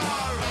for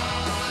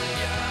all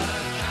your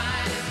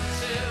kind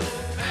to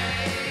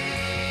pay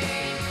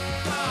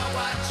for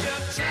what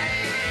you've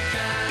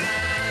taken.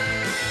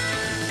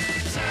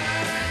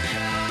 Turn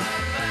your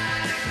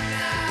back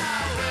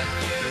now if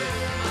you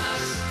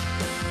must.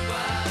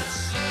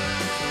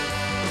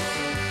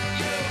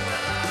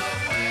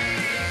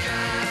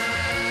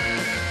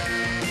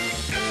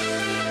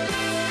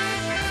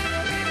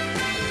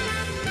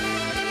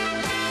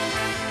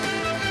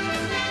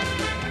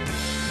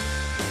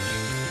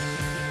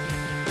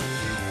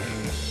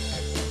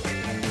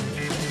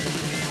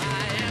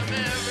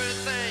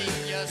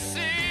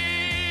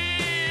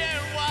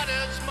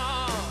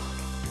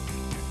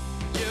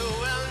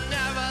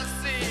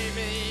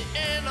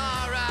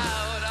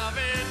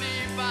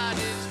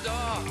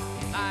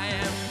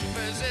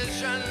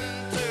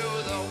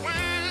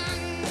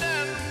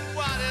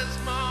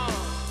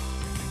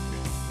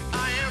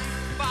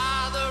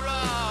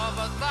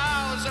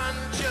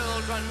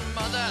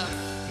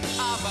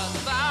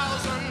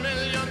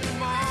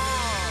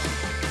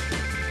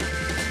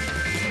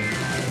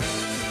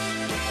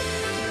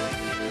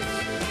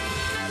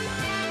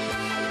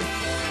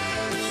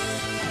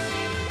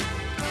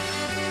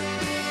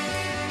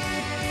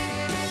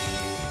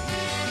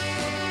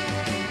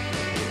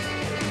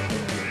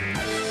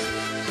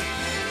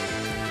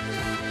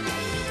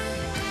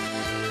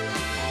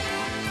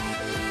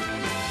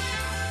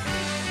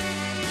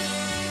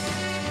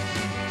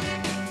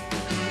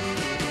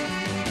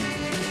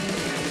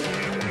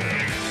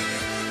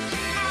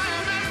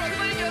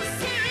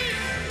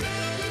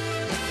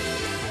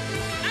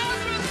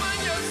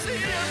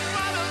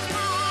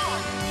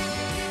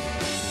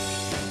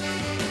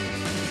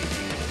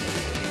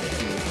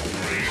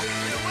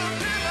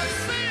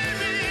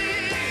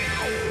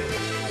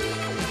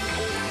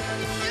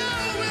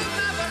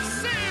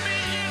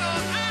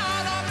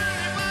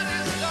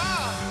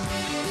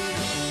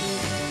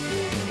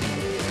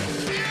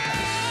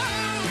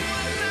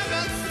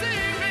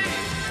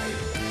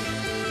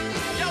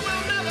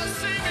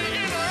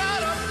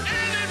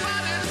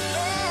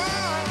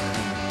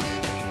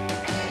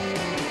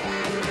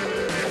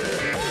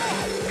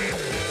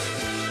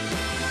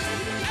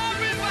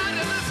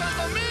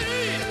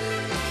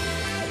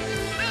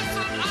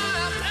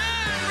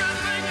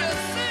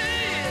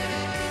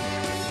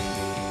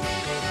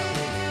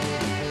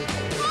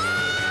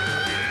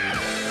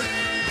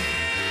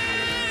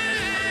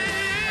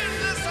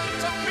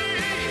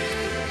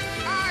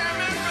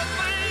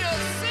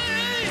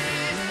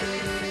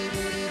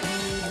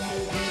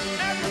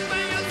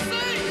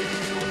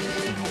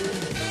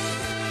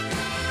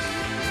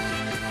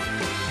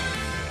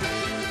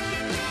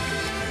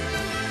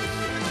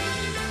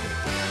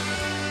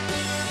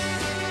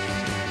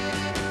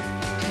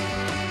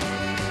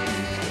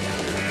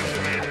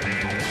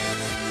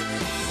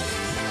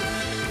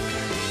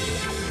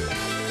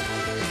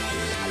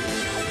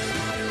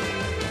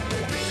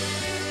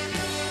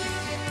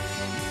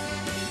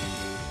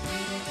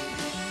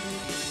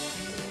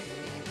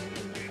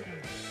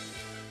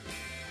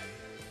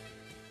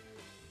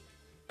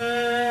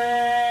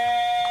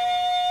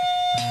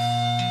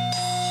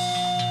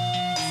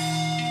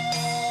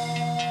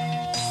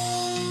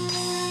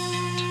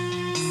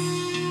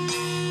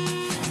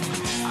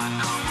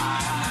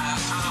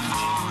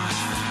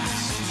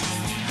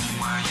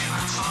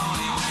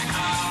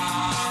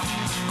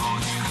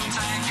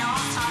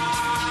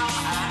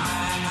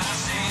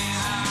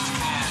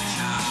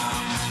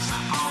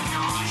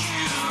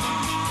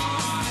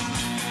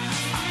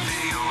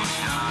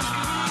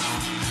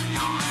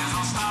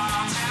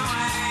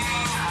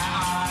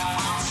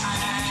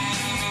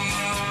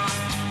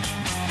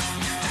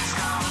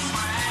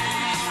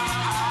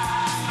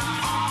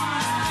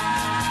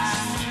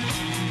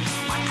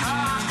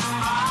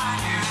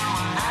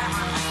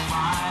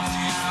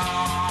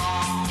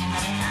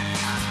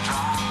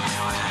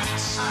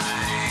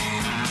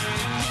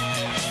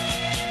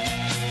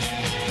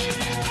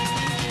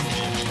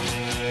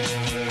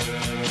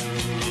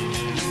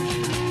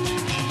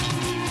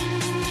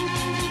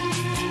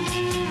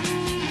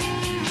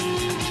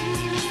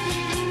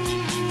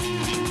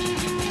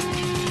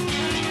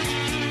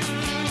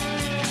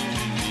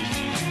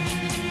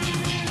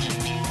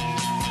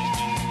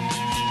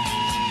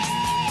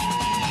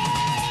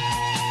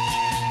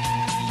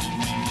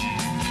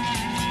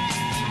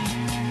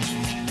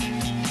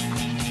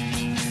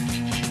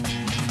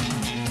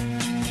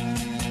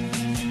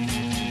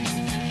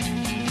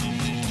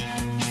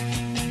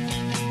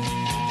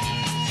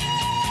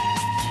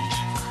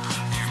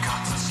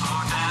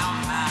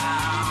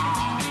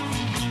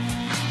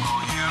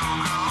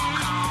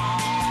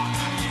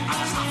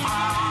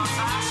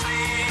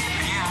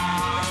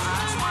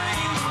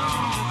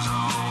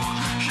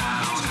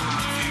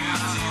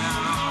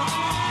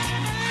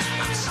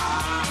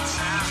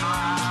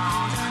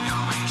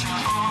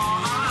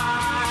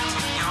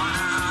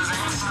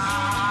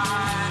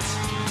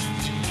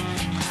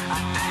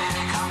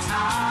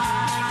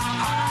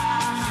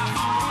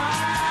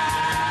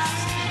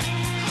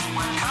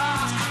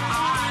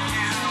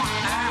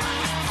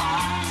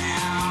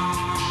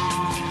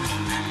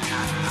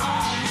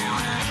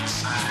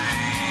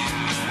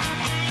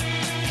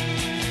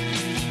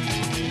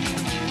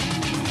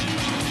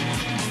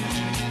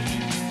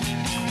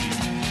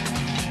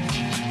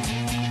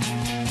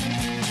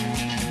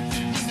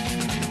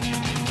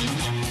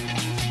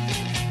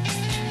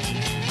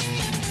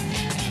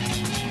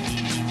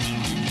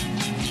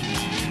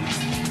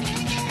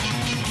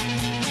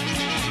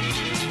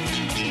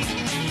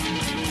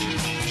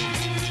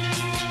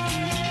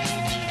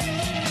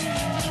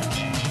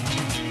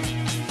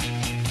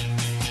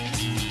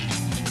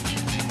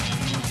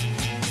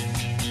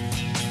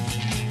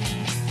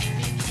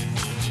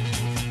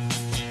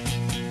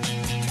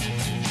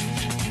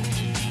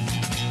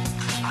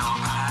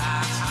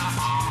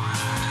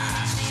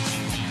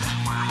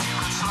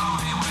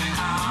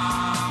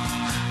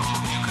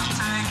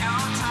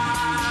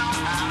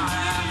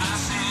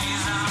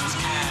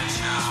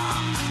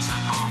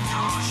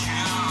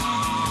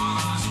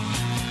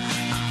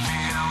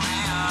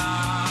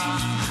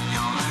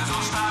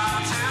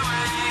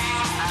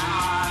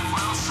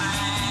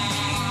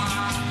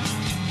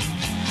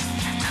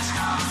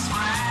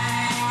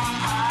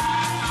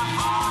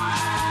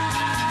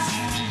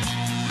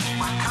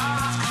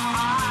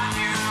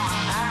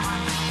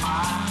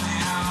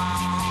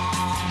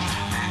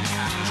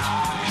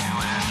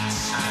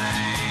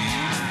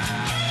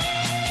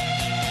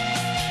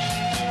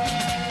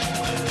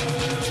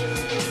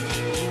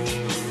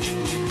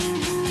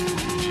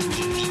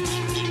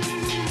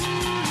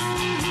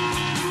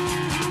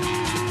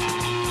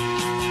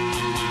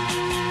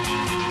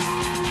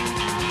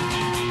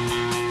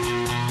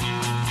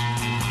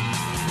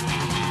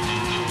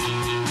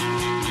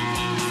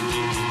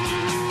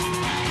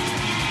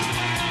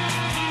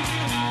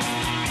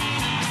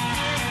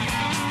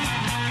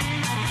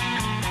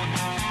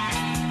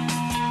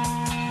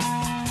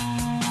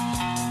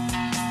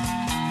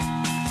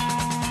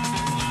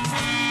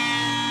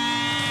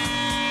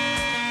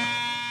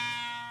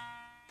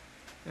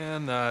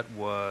 And that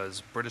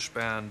was British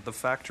band The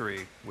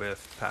Factory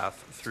with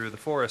Path Through the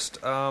Forest.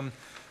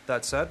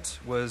 That set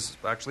was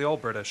actually all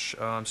British.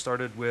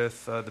 Started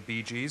with the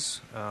Bee Gees,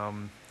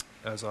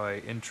 as I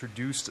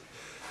introduced.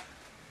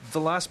 The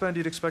last band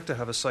you'd expect to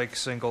have a psych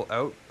single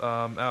out.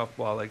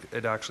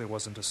 It actually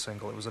wasn't a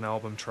single. It was an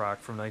album track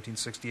from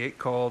 1968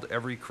 called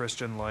Every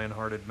Christian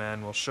Lion-Hearted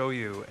Man Will Show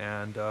You.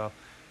 And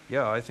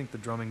I think the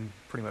drumming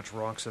pretty much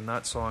rocks in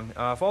that song.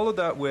 Followed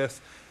that with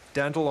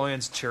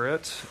Dandelion's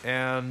Chariot,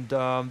 and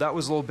that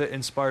was a little bit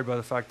inspired by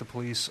the fact the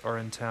police are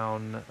in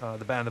town.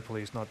 The band The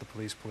Police, not the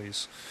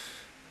police.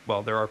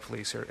 Well, there are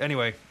police here.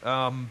 Anyway,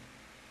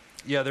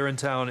 they're in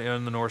town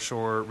in the North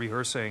Shore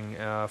rehearsing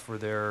for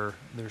their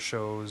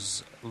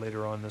shows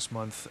later on this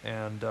month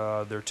and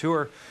their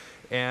tour.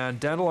 And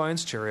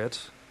Dandelion's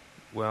Chariot,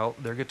 well,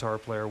 their guitar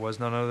player was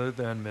none other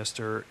than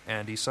Mr.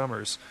 Andy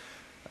Summers.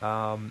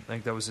 I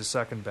think that was his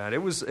second band. It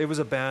was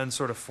a band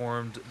sort of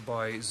formed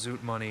by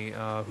Zoot Money,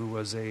 who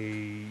was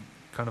a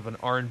kind of an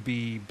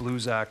R&B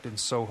blues act in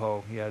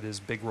Soho. He had his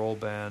big roll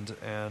band,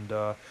 and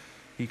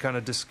he kind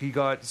of he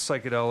got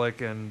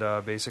psychedelic and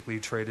basically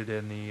traded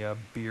in the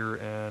beer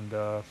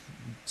and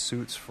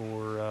suits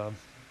for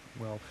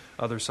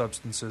other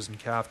substances and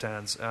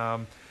caftans.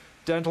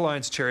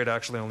 Dandelion's Chariot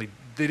actually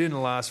they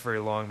didn't last very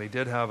long. They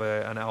did have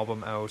an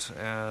album out,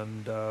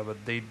 and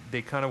but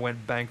they kind of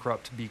went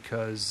bankrupt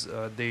because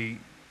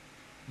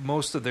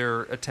most of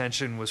their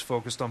attention was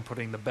focused on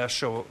putting the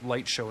best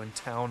light show in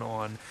town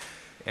on,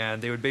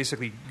 and they would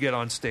basically get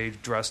on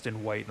stage dressed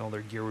in white, and all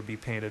their gear would be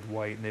painted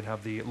white, and they'd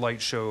have the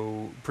light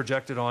show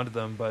projected onto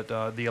them. But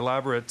the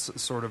elaborate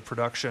sort of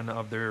production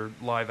of their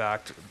live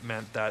act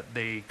meant that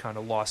they kind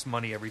of lost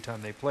money every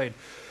time they played.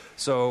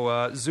 So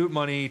Zoot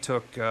Money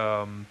took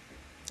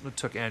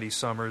Andy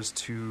Summers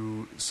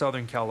to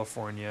Southern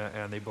California,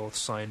 and they both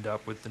signed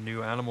up with the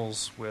New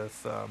Animals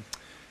with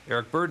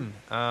Eric Burden.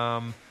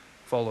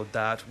 Followed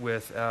that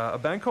with a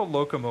band called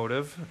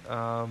Locomotive.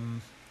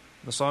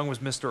 The song was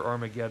Mr.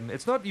 Armageddon.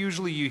 It's not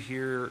usually you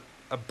hear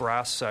a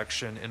brass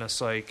section in a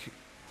psych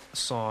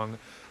song,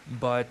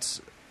 but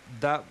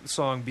that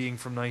song being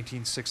from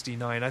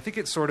 1969, I think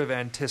it sort of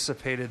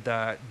anticipated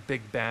that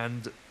big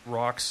band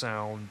rock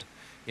sound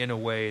in a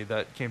way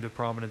that came to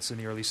prominence in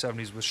the early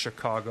 70s with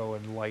Chicago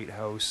and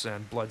Lighthouse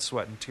and Blood,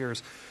 Sweat, and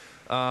Tears.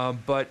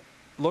 But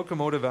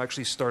Locomotive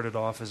actually started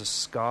off as a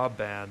ska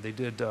band. They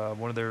did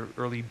one of their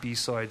early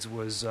B-sides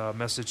was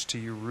Message to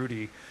You,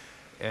 Rudy,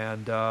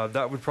 and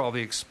that would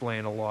probably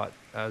explain a lot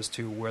as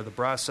to where the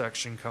brass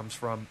section comes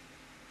from.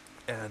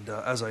 And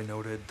as I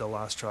noted, the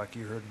last track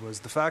you heard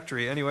was The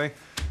Factory. Anyway,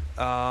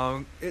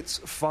 it's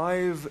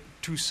 5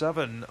 to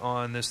 7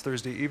 on this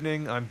Thursday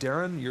evening. I'm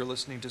Darren. You're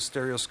listening to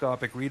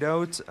Stereoscopic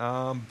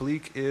Readout.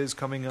 Bleak is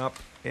coming up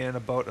in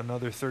about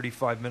another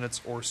 35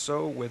 minutes or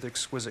so with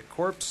Exquisite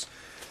Corpse.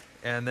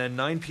 And then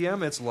 9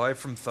 p.m., it's live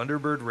from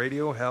Thunderbird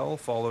Radio Hell,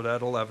 followed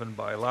at 11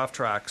 by Laugh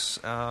Tracks.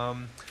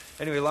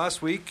 Anyway,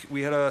 last week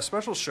we had a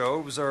special show.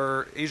 It was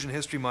our Asian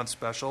History Month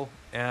special,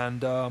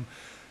 and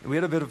we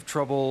had a bit of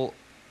trouble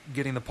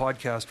getting the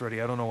podcast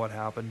ready. I don't know what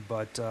happened,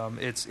 but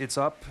it's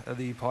up.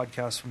 The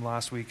podcast from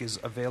last week is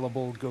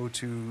available. Go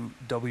to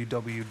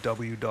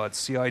www.citr.ca.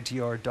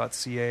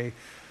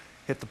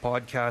 Hit the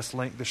podcast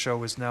link. The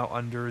show is now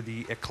under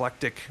the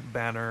Eclectic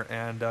banner,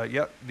 and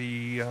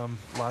the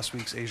last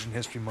week's Asian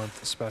History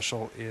Month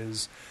special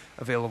is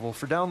available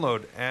for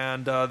download.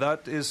 And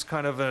that is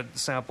kind of a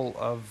sample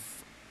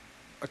of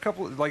a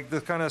couple, like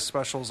the kind of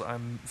specials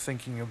I'm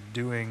thinking of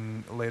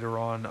doing later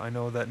on. I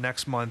know that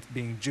next month,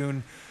 being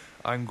June,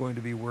 I'm going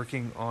to be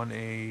working on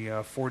a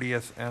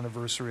 40th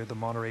anniversary of the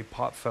Monterey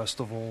Pop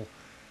Festival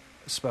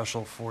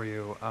special for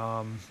you.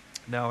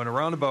 Now, in a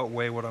roundabout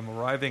way, what I'm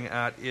arriving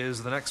at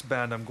is the next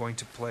band I'm going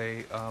to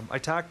play. I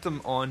tacked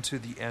them on to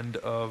the end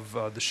of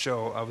the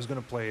show. I was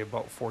going to play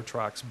about 4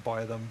 tracks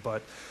by them,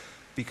 but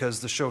because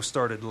the show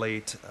started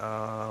late,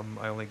 I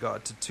only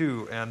got to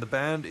 2. And the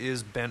band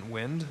is Bent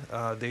Wind.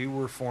 They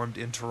were formed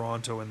in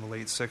Toronto in the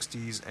late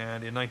 60s,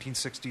 and in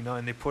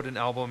 1969 they put an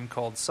album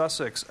called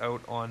Sussex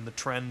out on the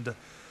Trend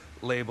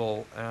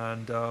label.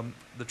 And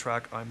the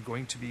track I'm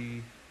going to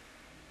be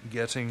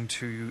getting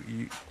to...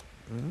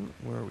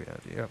 Where are we at?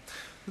 Yeah.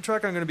 The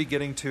track I'm going to be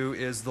getting to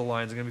is The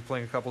Lines. I'm going to be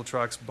playing a couple of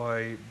tracks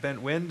by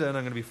Bent Wind, and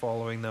I'm going to be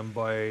following them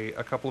by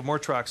a couple of more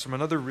tracks from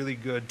another really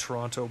good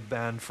Toronto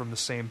band from the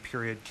same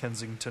period,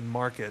 Kensington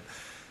Market.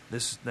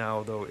 This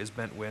now, though, is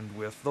Bent Wind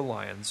with The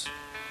Lions.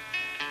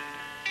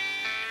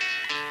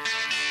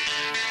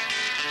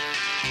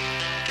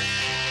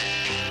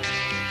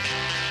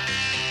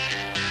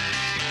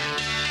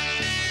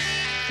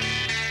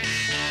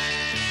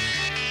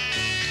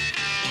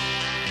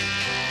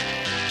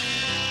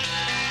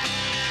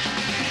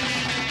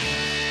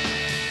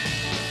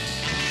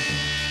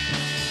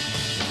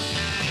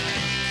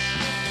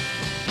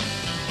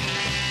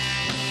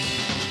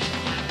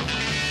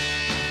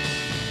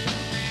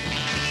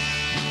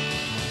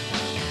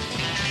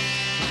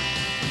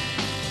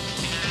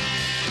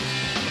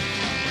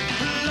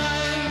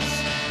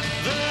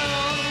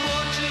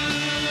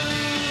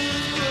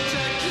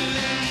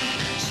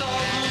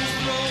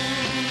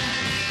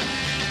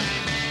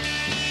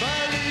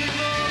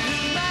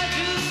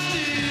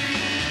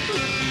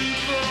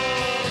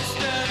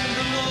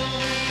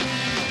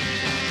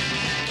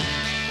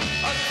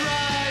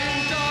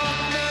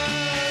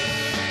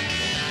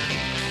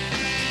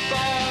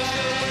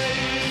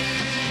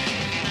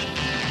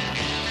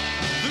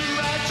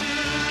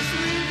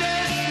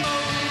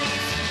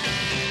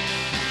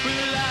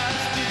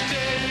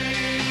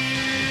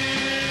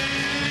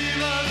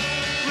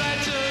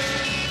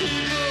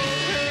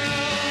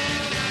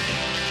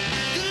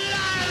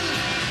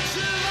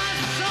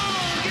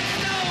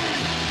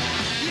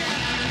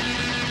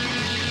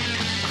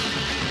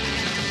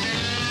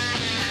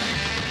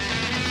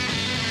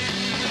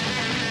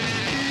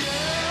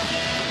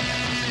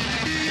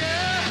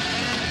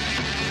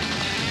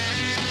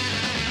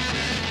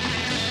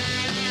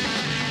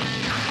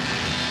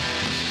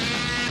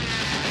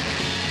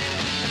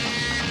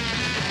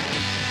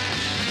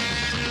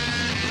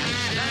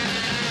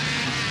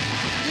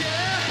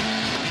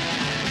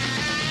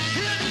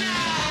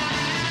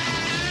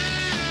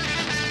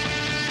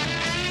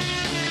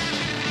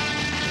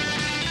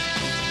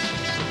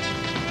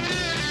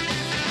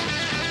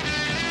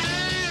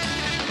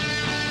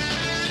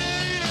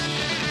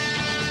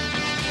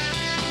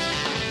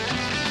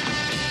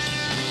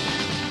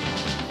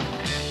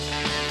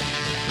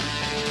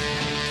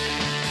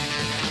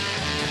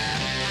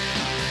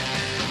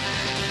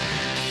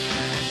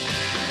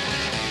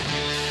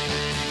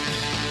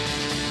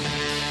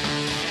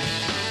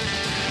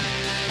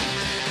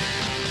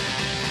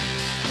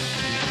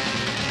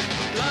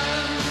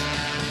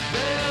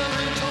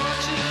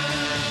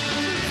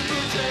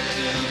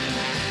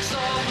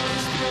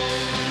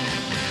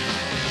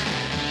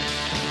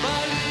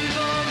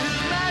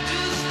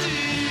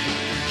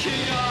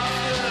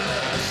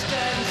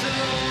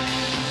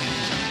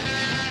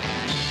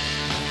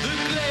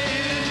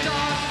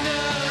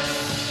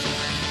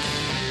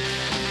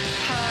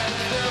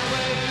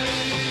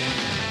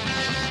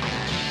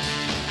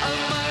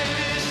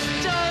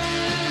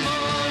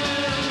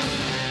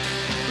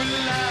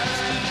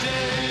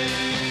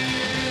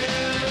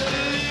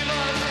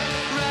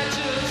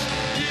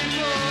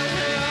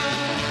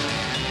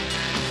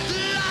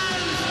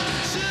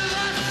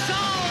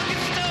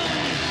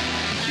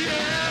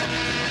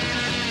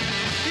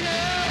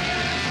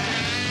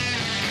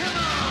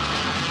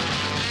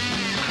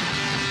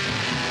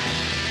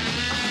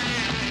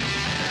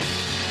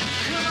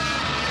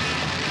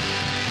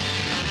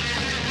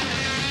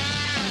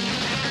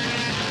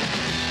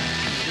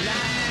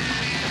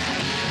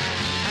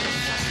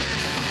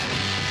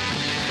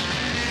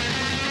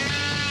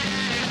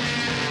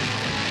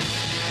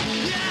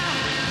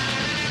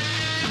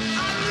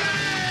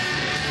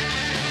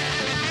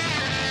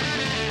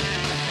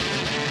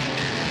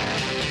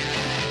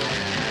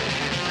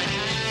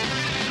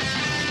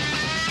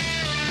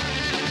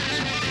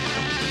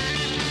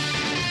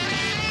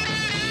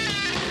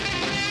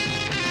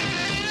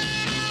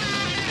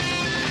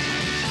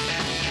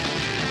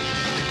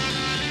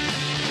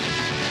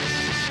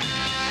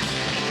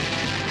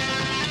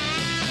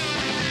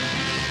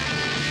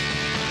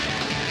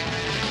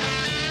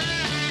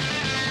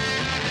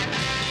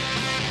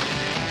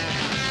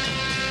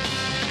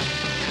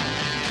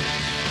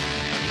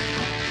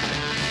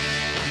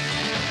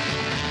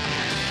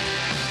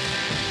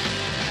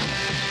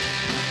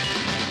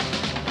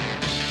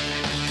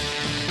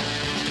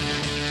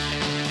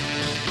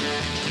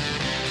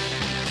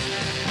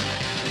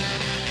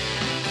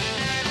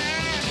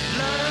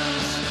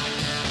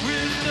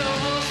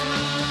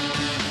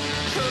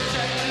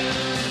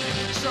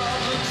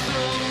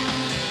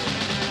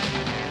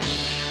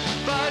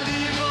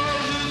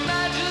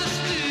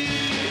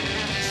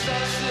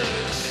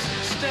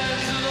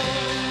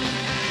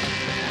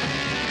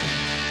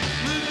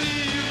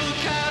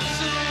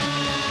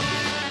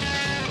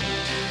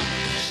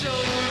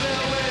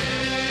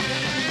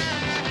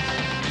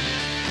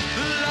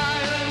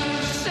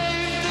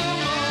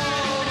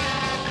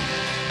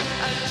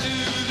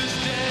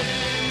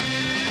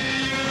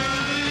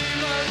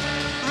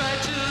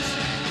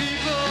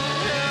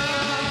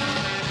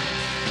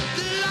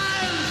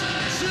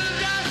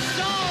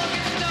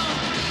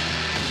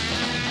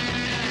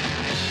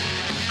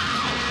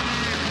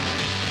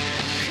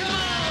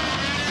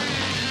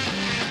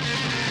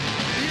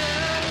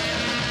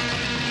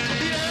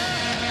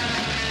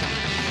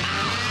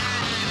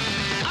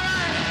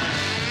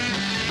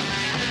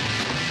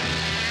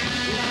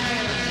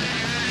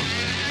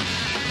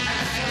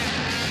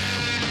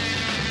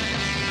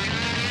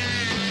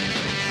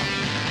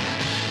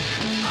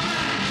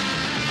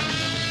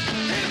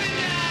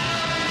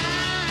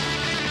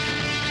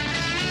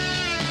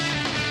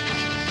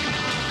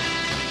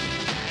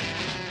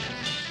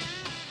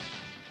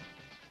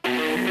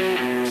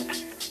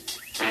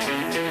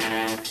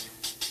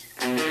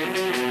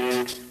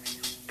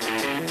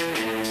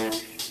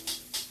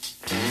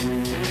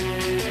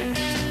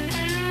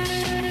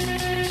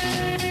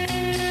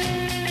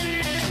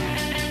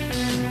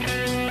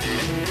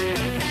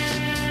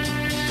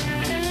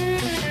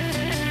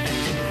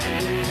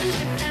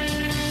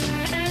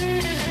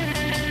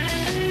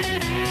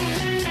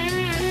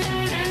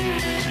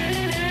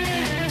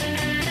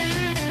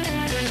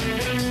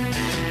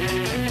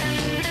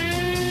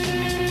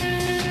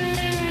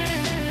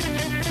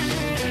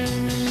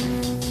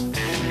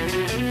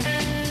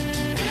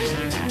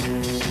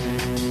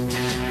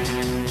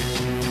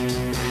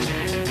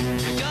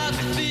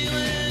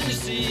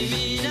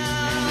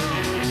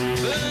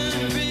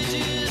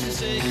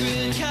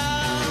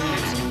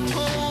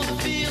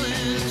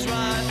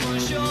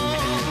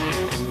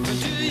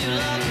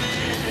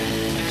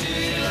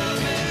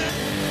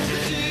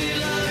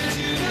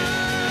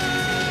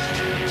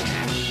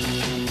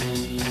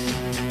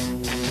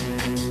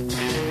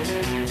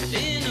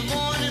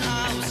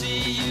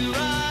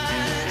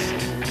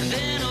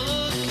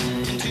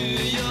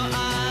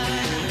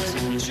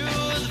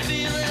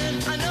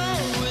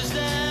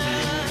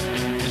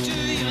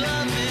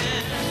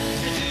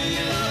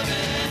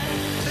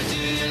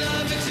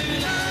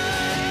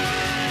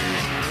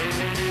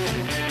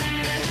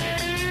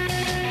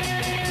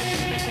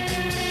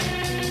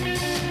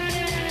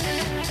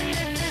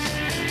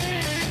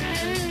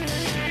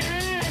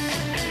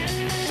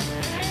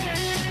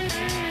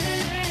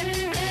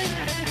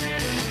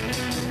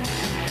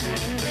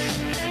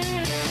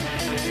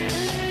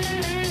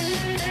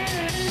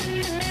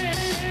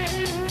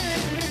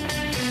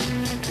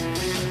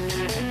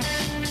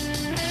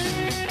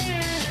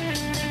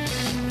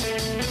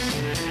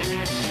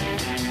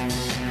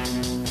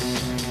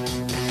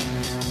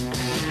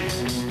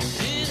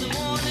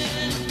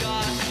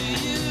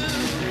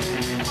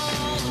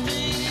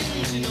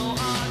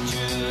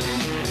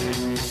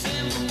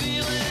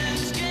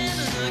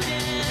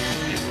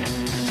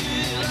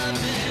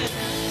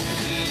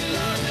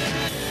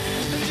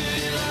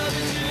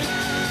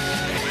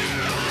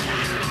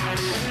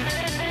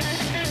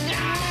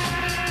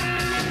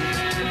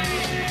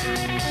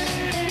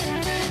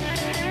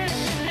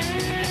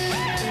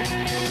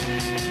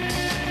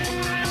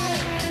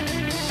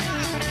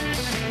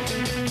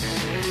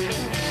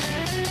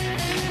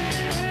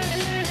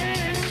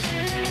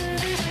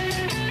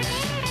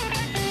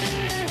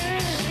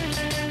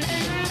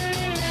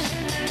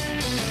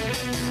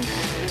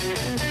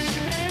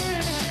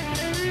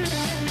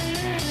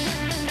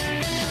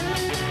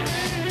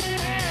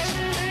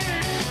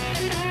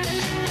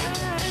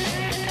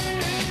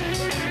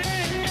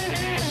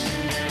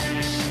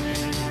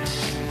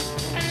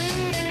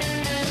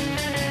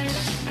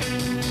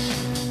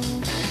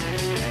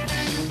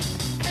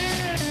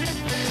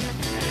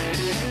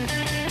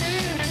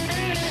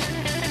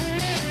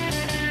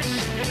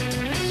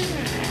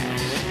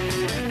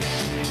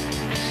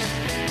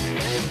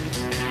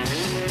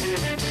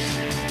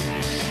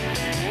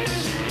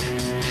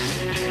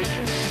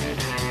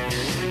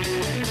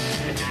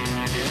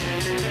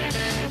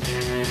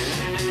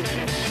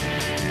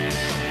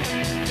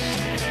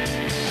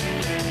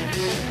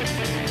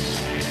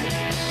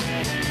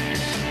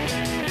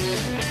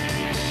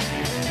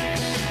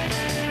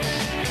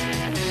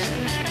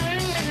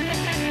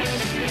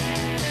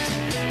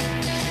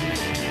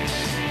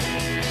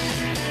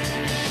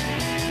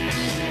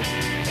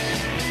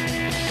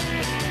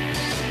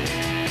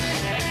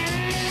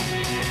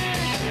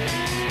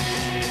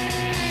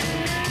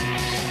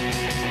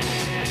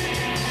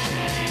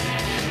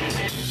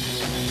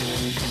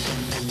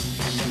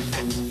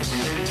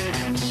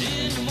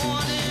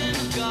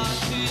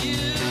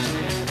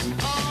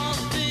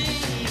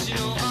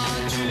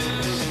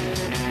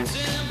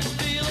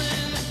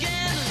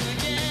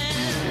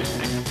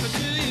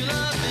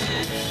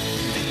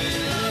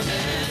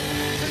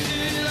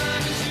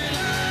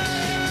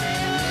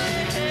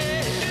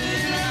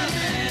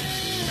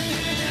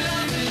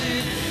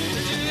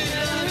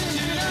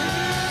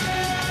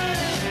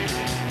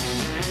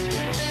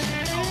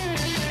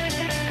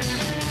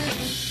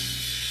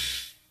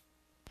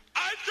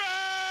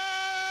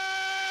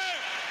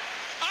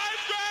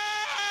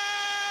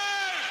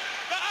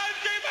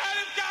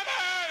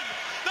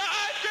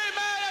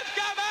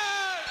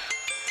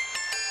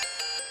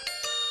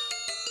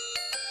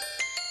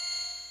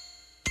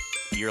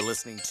 You're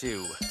listening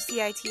to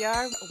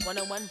CITR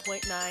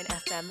 101.9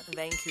 FM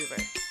Vancouver.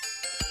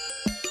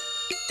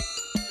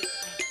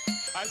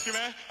 Ice cream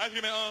man,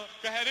 can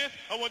I have this?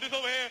 I want this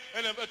over here,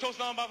 and a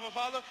toast on by my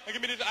father, and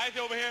give me this ice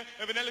over here,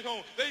 and vanilla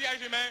cone. Thank you, ice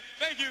cream man.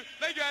 Thank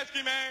you, ice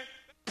cream man.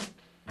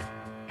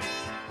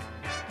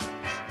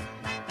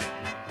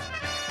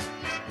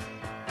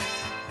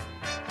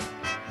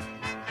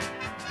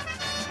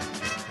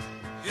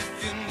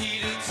 If you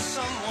needed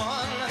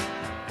someone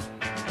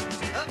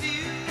of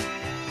you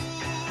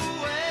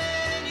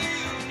when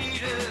you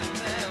needed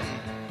them,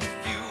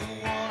 if you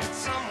wanted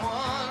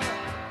someone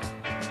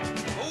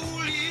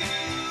hold you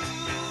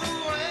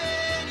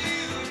when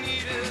you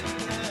needed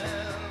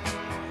them,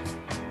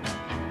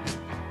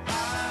 I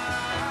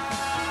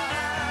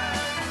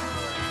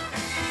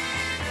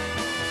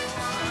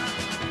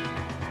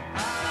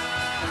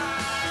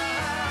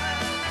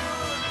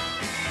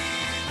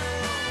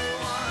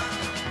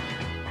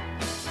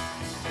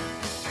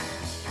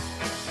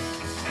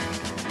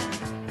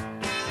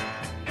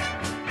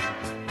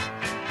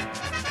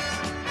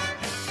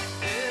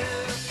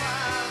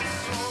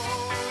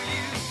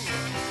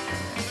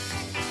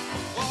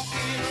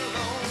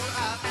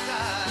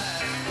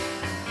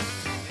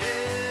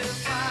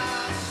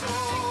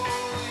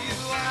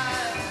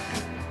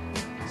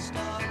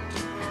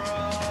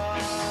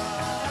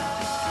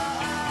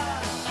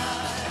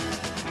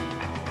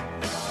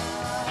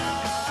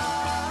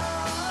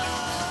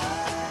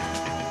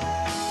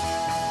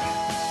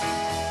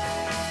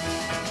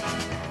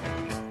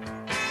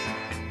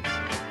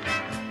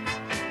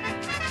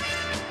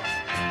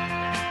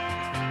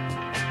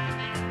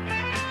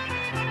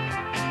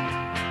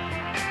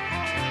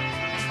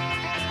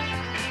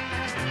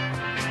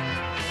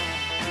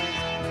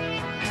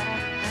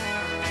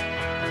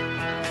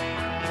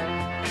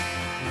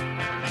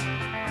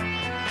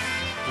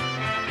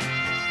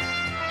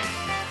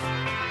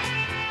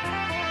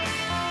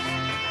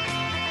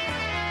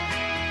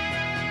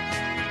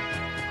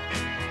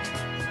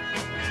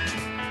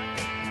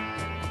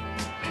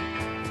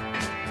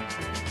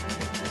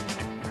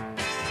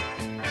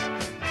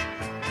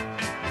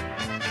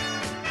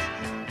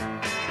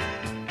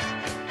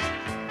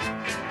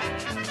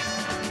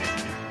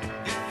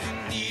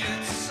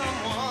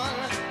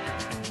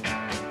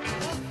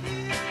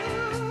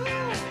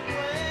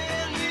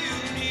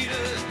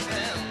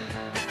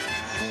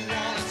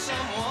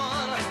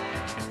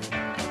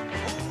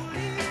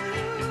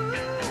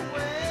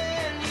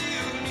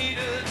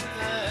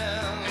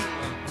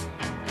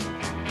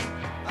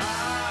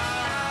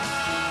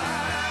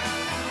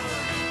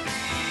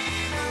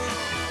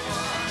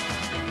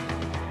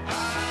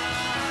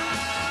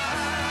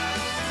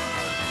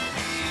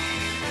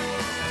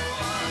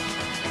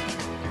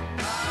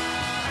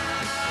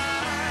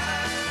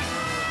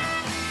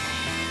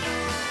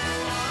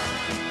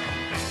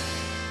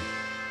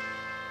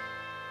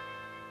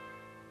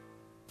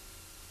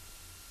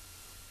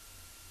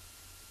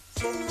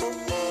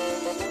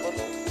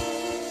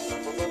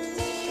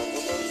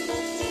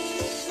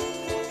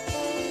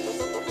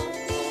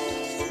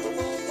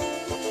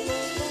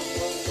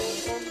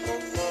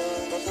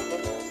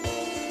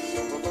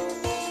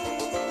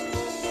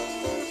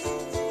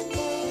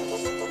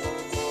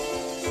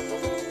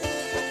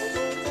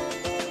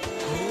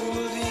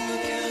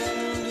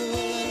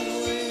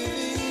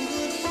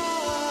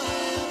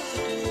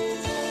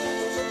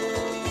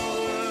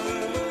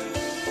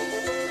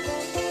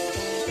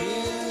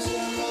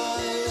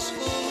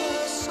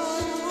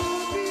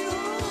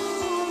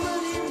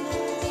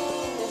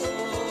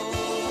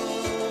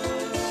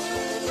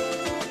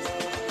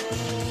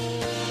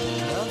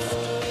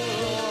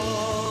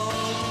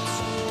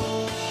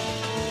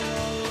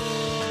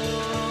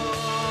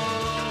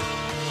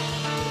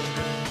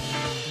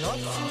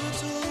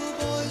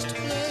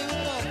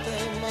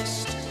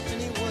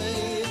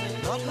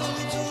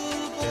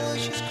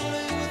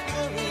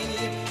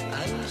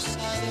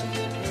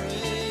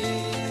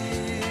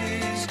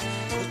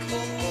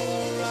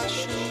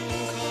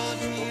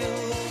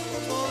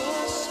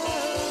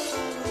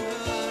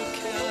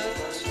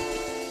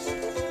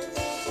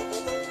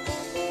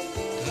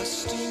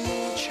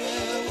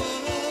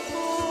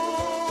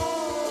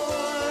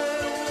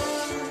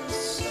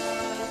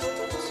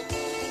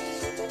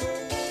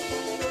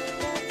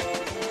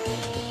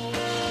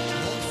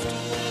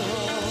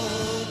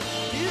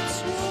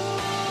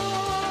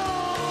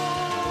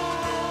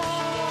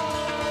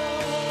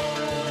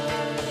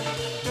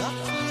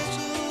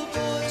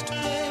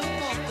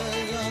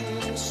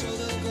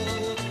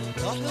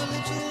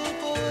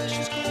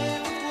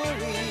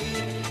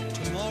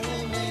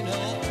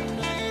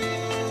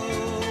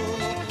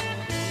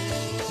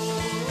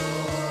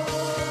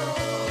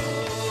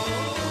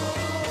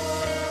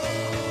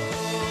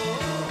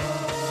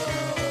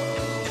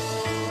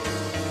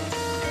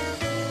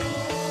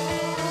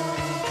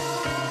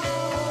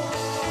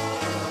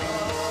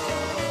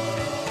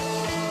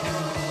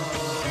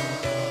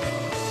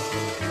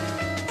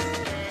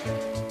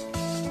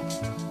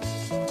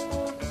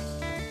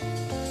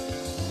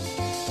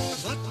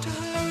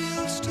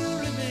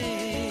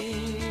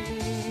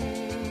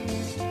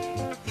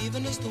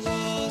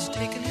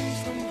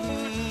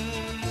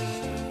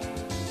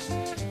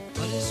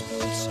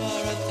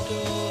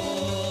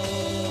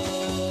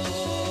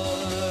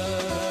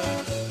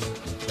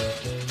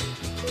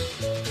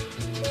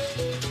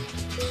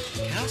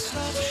Cast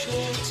off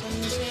short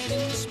sunset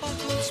in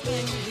sparkled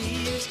spangled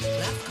leaves.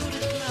 Laugh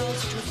coated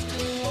clouds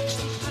drifting, watch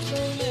the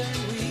pattern merry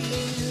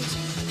weaves.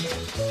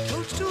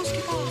 Toadstools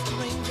skip off the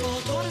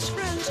rainfall, taught his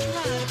friends to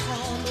ride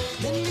upon.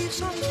 Then leave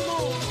sun from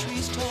all the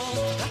trees tall,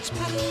 that's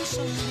pattern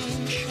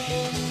sunbeam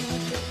shone.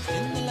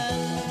 In the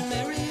land of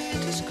merry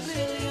it is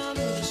clearly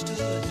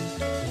understood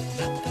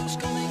that those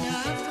coming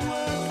out of the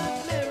world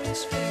that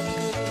Mary's very good.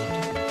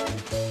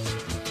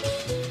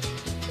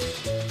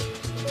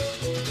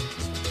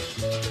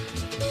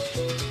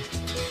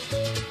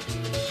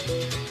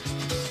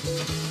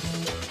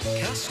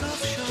 Cast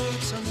off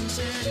short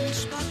sunset in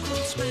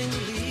sparkled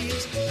spangled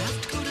leaves.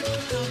 Laughed coated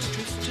clouds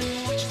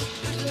drifting, watch the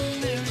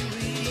pattern merry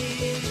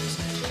weaves.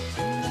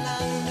 In the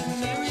land of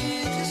merry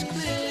it is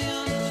clearly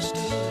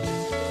understood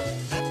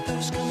that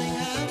those coming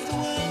out of the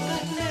world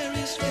that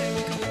Mary's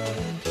very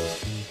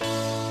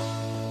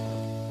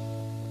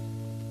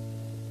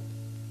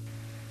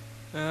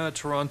good.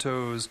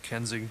 Toronto's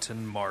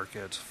Kensington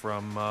Market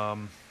from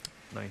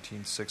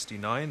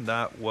 1969.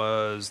 That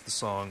was the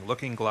song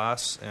Looking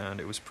Glass,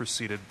 and it was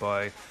preceded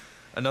by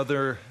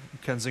another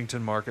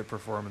Kensington Market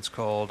performance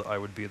called I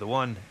Would Be the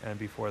One. And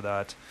before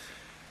that,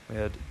 we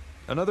had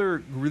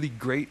another really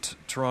great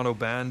Toronto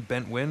band,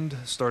 Bent Wind,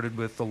 started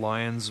with the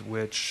Lions,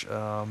 which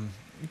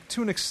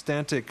to an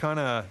extent it kind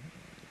of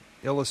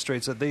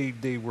illustrates that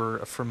they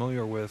were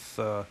familiar with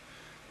the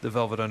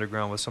Velvet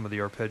Underground with some of the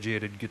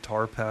arpeggiated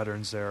guitar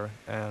patterns there,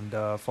 and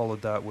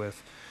followed that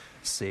with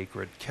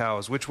Sacred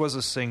Cows, which was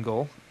a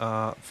single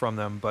from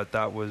them, but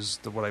that was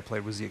what I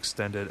played was the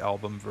extended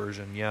album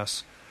version.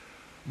 Yes,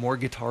 more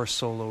guitar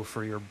solo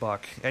for your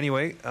buck.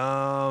 Anyway,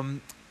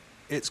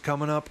 it's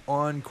coming up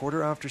on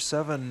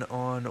 7:15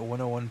 on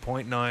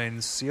 101.9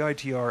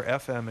 CITR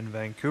FM in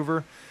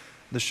Vancouver.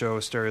 The show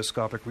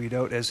Stereoscopic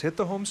Readout has hit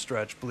the home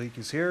stretch. Bleak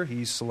is here.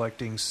 He's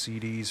selecting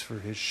CDs for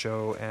his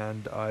show,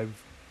 and I'm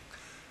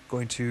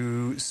going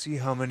to see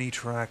how many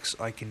tracks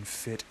I can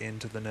fit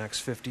into the next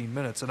 15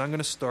 minutes. And I'm going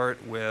to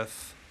start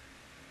with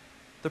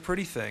The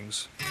Pretty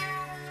Things.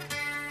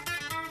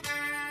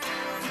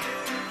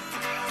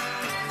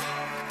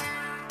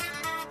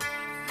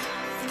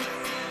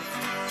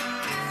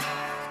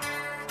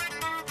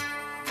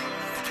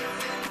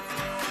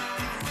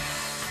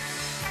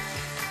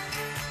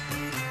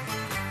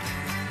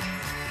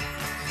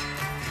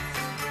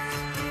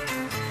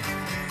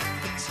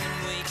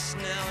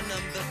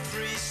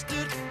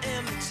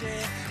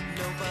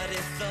 Nobody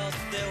thought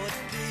there would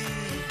be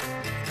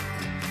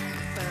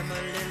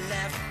family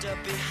laughter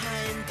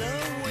behind the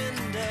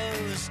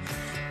windows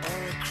or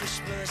a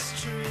Christmas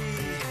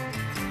tree.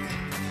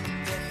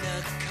 Then a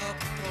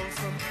couple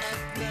from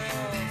up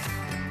north,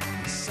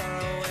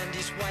 Sorrow and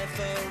his wife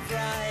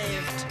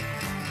arrived.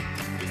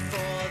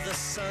 Before the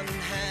sun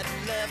had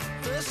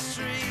left the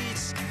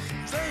streets,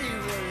 they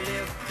were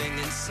living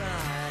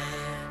inside.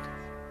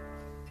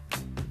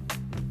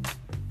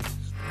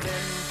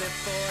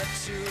 Before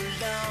too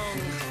long,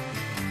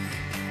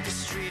 the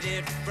street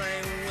it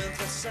rang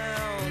with a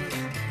sound.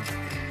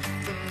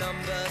 From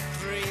number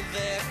 3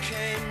 there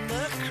came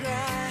the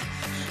cry,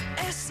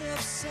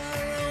 SF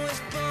Sorrow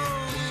is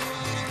born.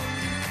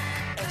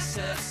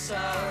 SF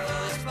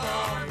Sorrow is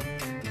born.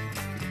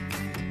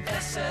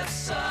 SF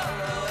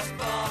Sorrow is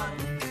born.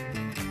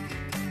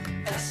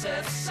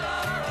 SF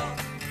Sorrow,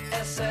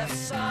 SF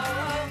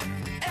Sorrow,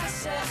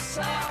 SF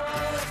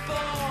Sorrow is born.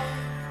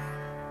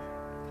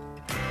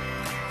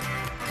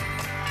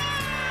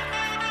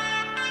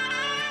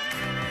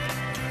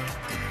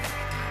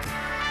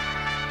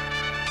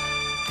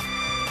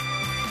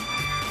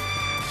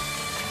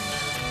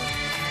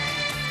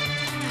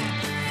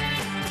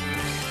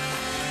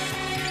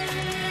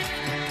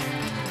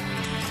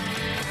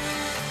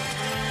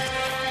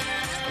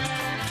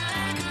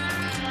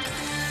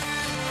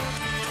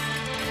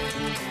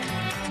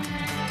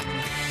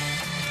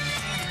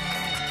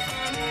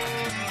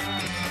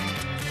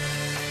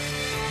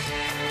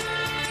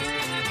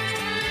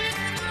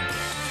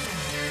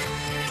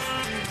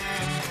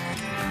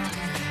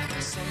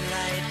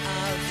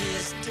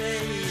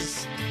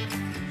 Days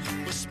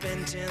were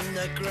spent in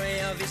the grey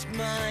of his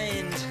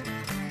mind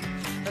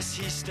as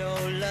he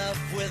stole love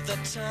with the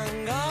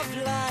tongue of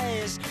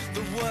lies.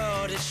 The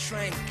world is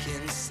shrank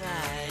in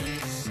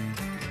size.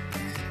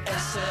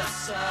 SF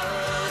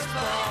Sorrow is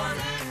born.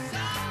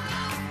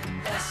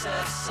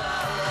 SF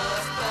Sorrow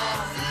is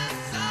born.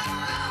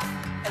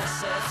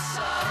 SF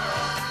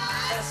Sorrow,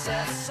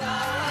 SF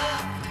Sorrow,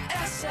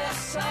 SF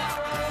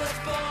Sorrow is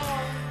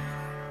born.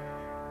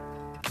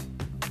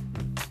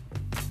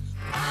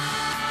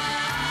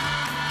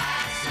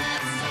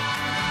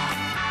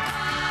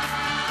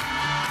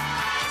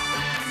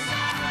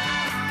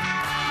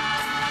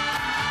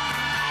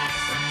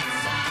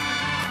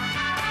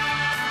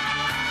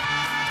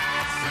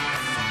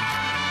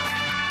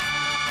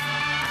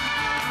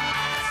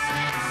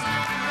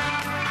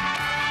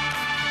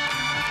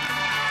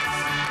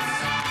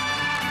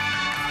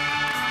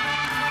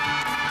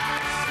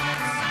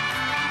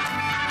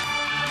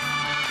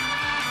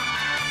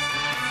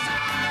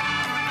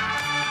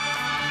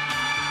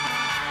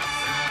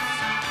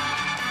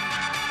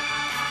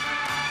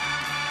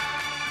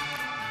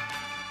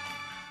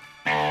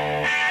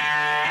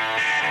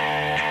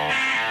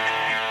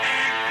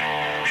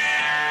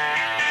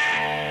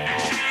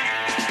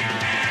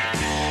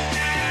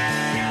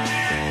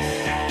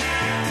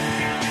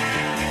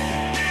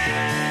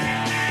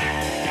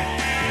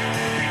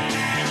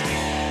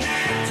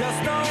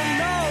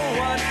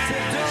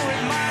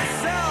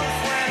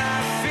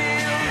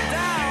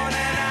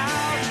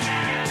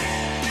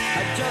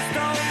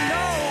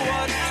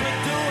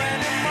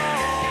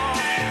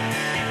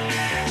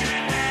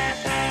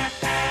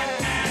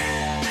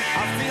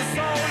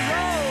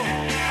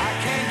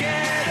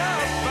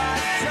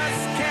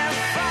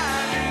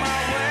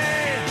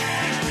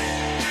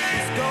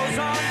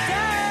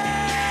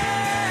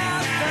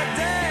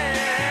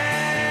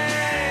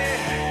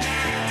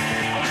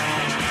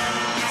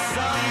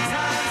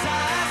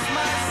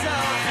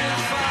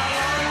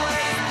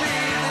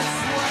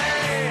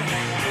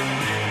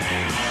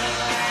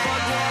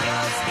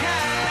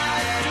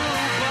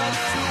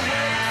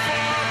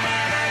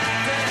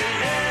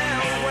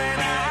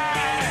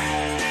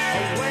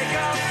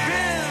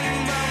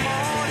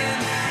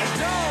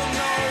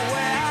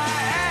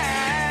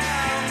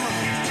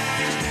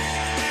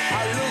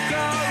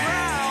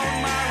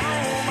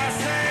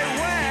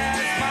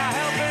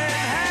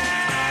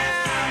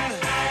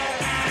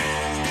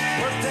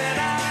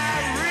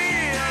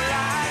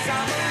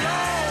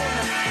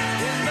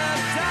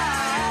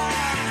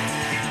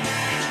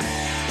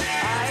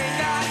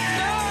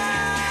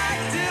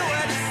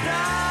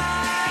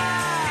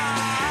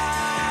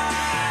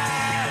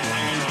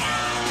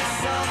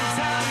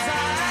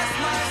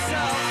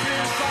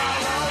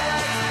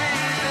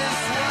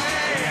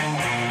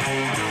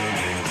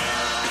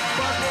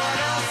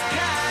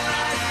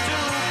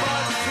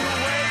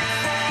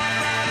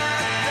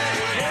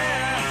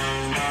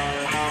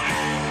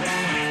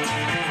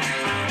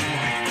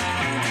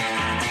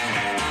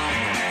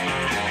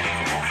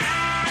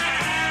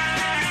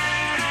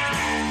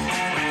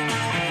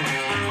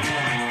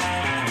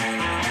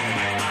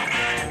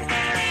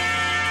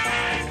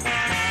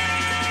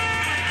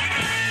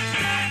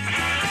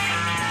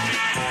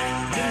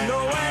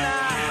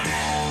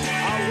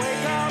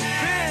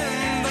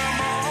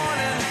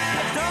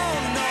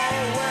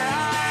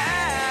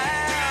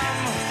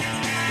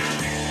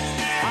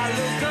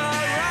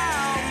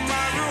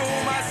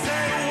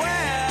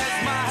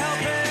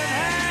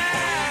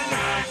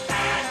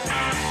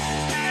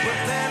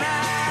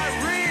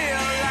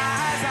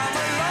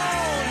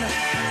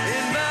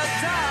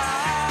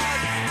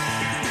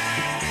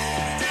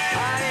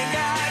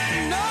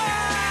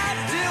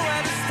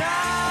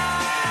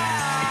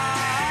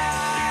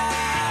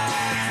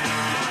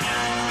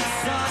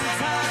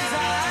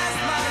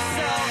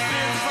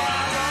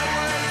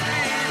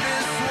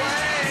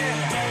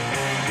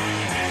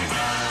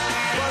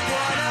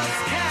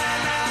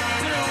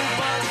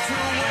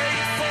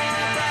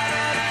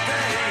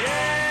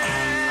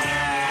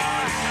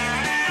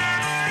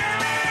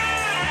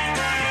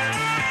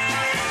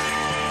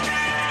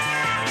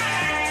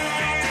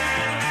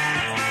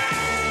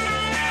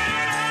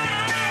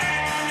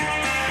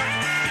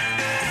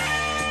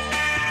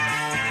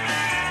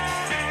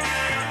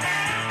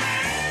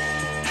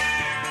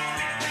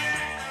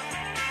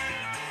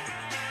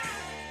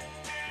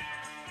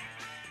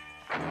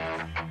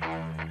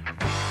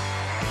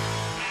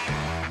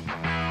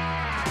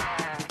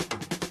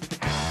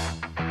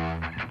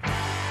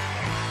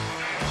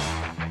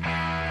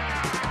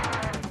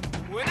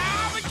 When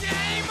I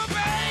became of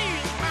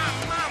age, my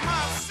mama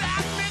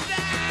sat me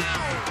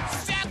down.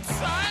 Said,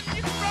 son,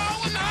 you're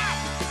growing up,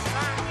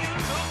 and you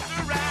looked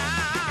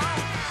around.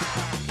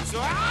 So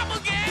I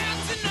began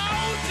to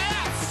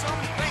notice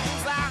some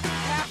things I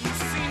hadn't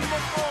seen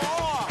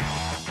before.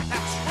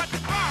 That's what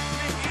brought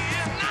me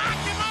here,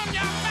 knocking on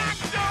your back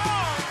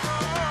door.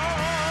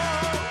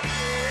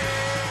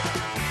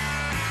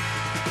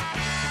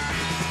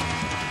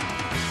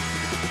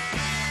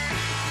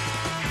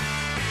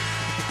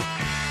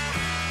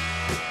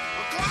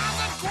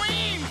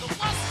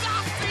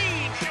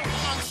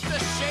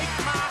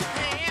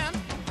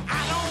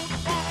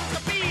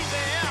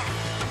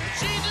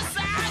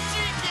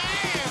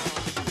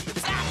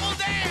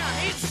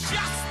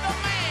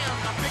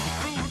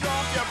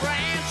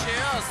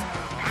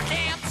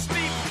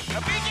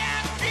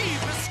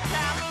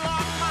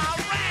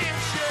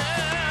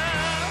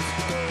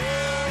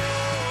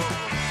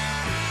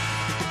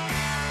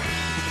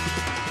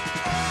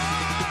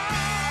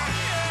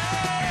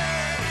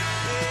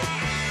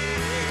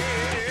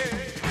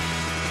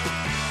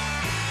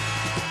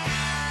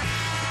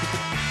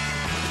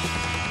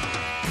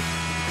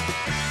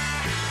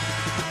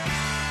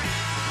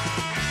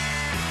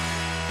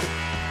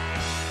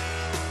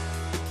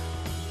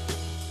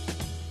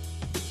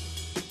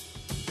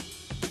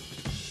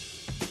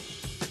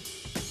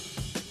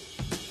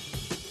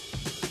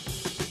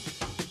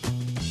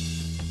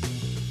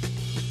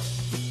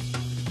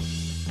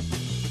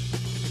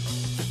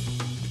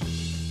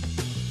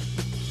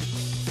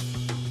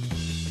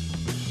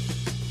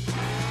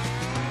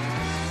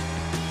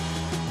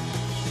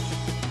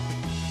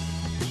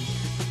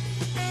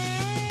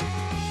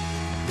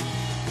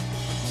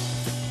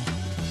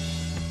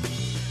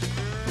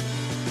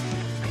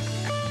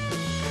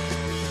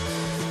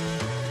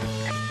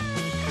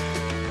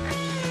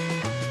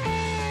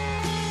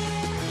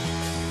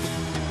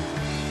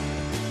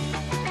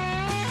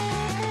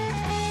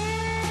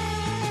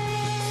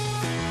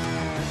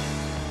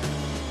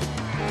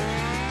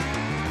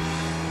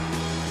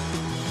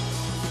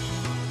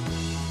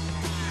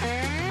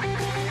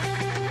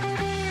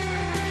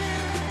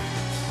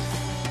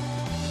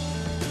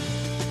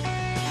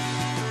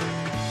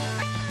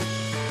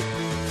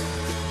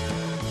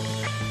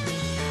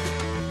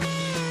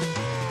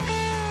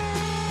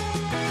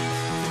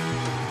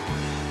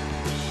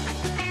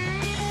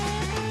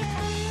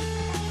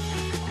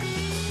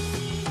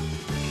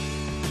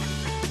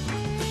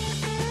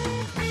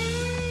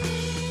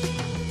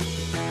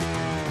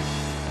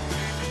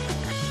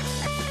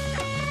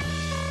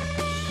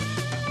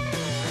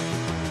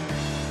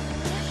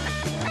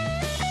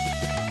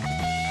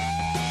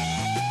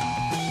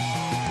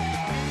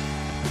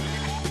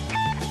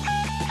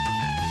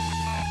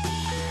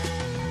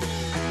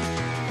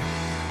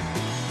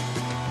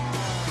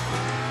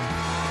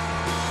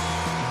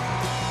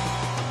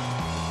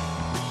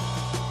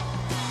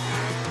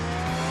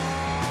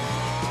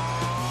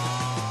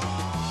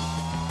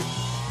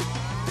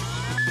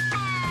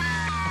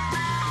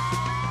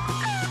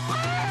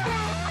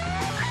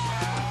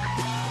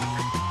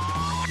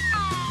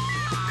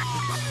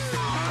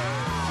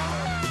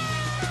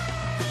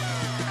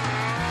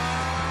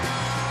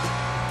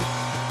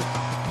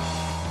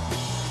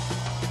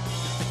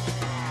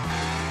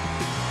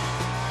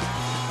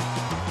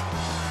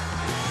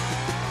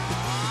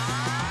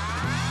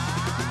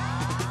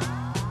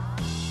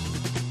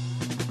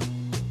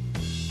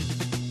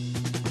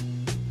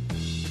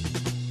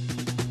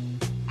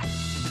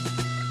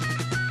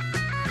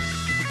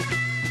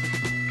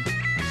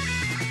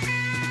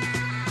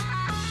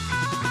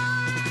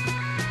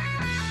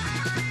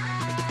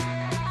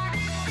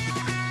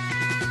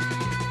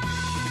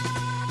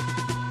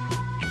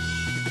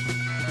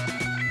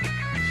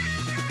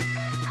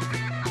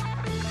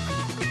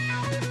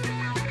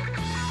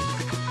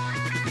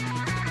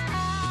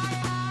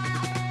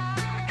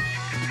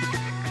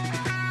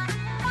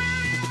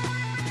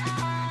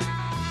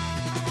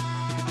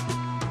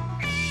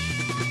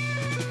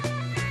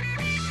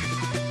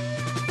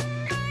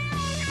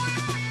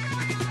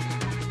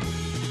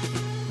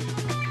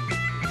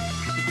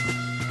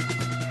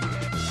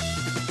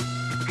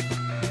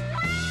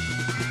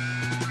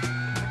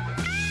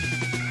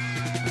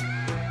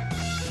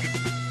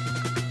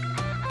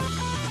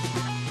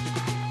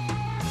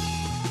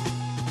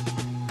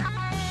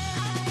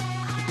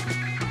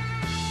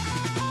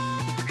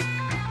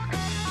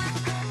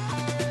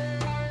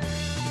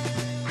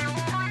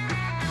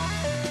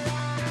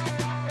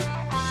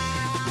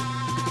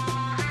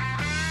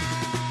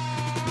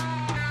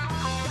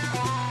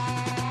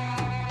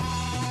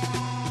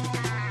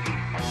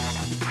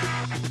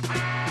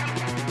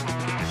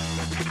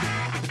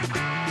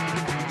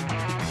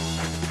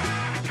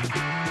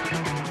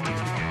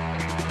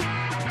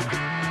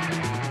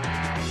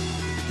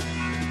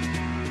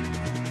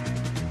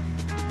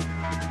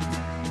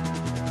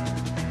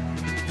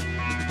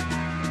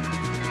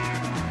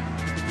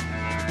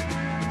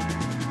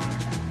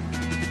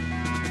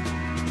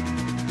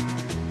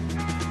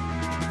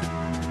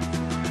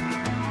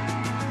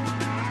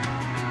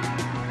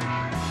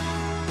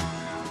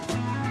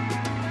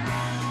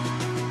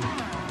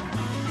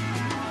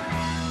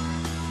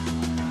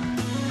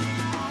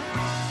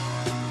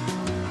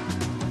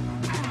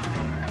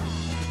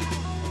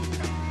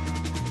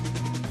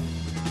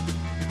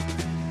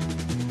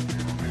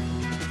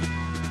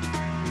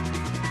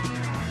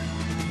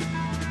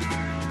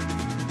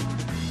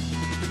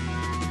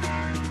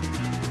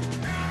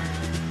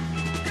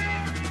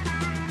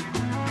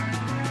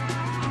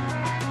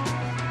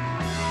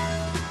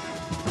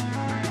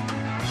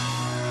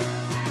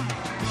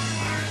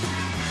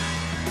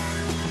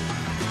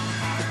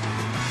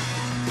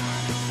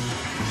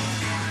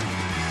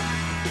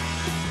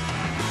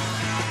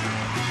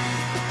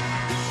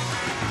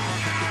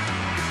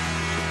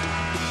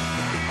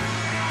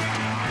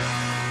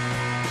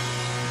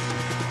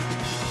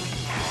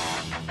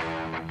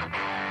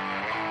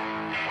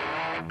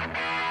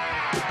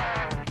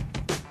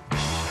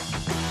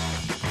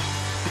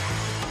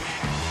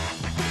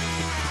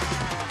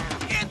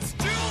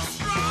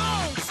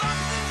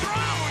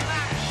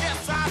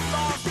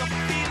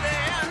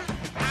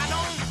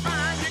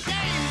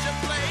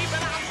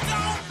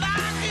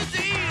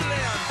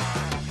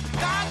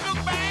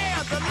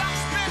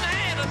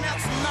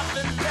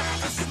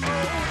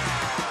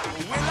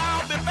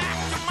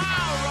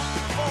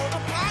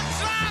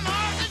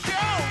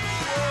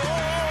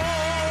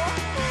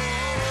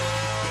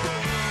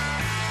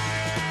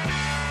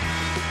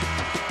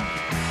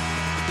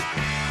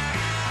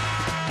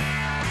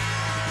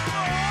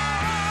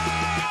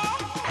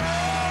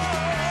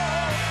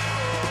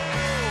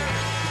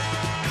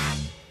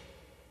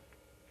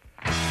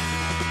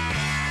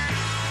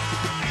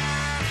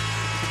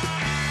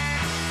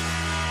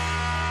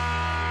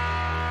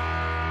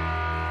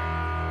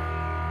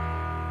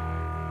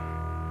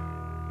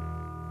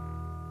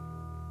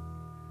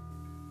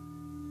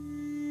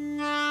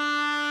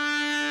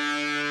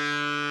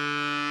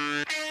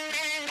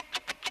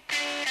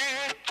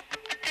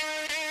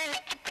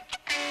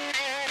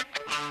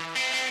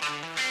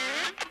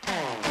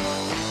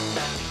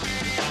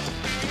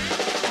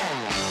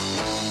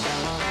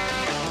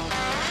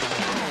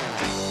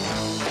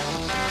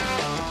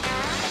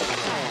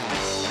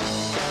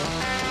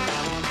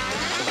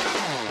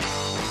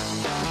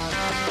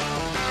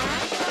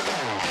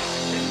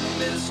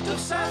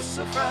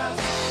 sassafras,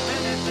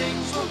 many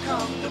things will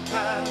come to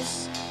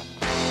pass,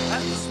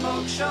 and the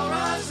smoke shall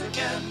rise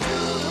again to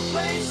the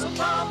place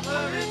above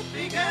where it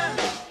began.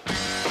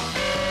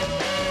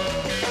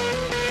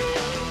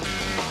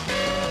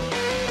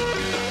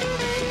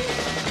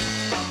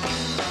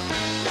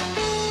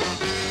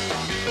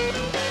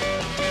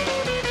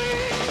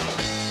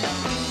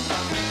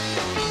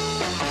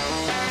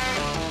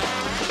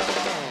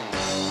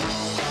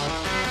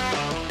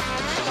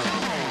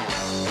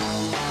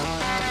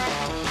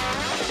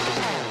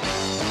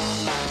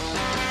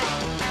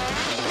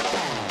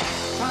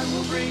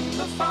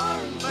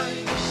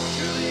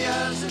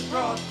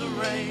 The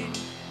rain,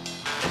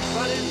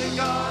 but in the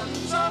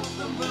gardens of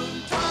the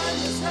moon, time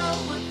is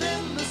held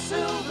within the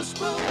silver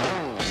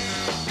spoon.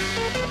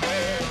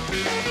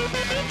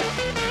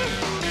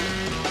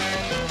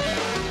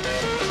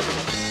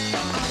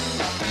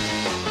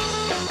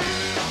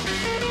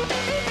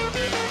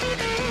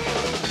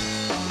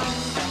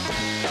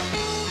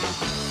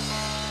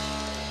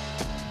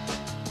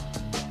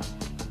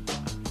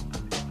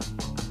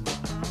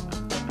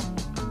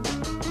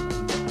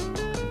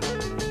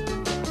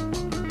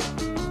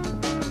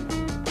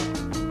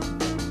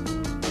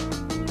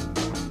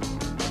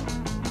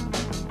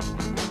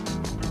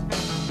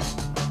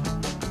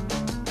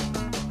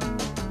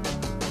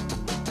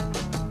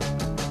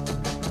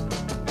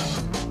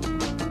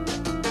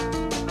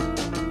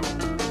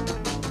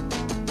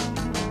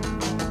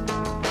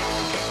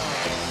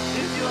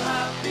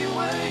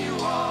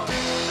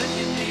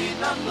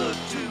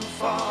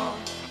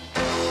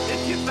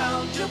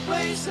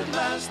 At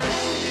last,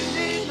 then you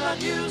need not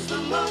use the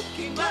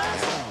looking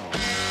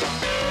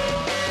glass.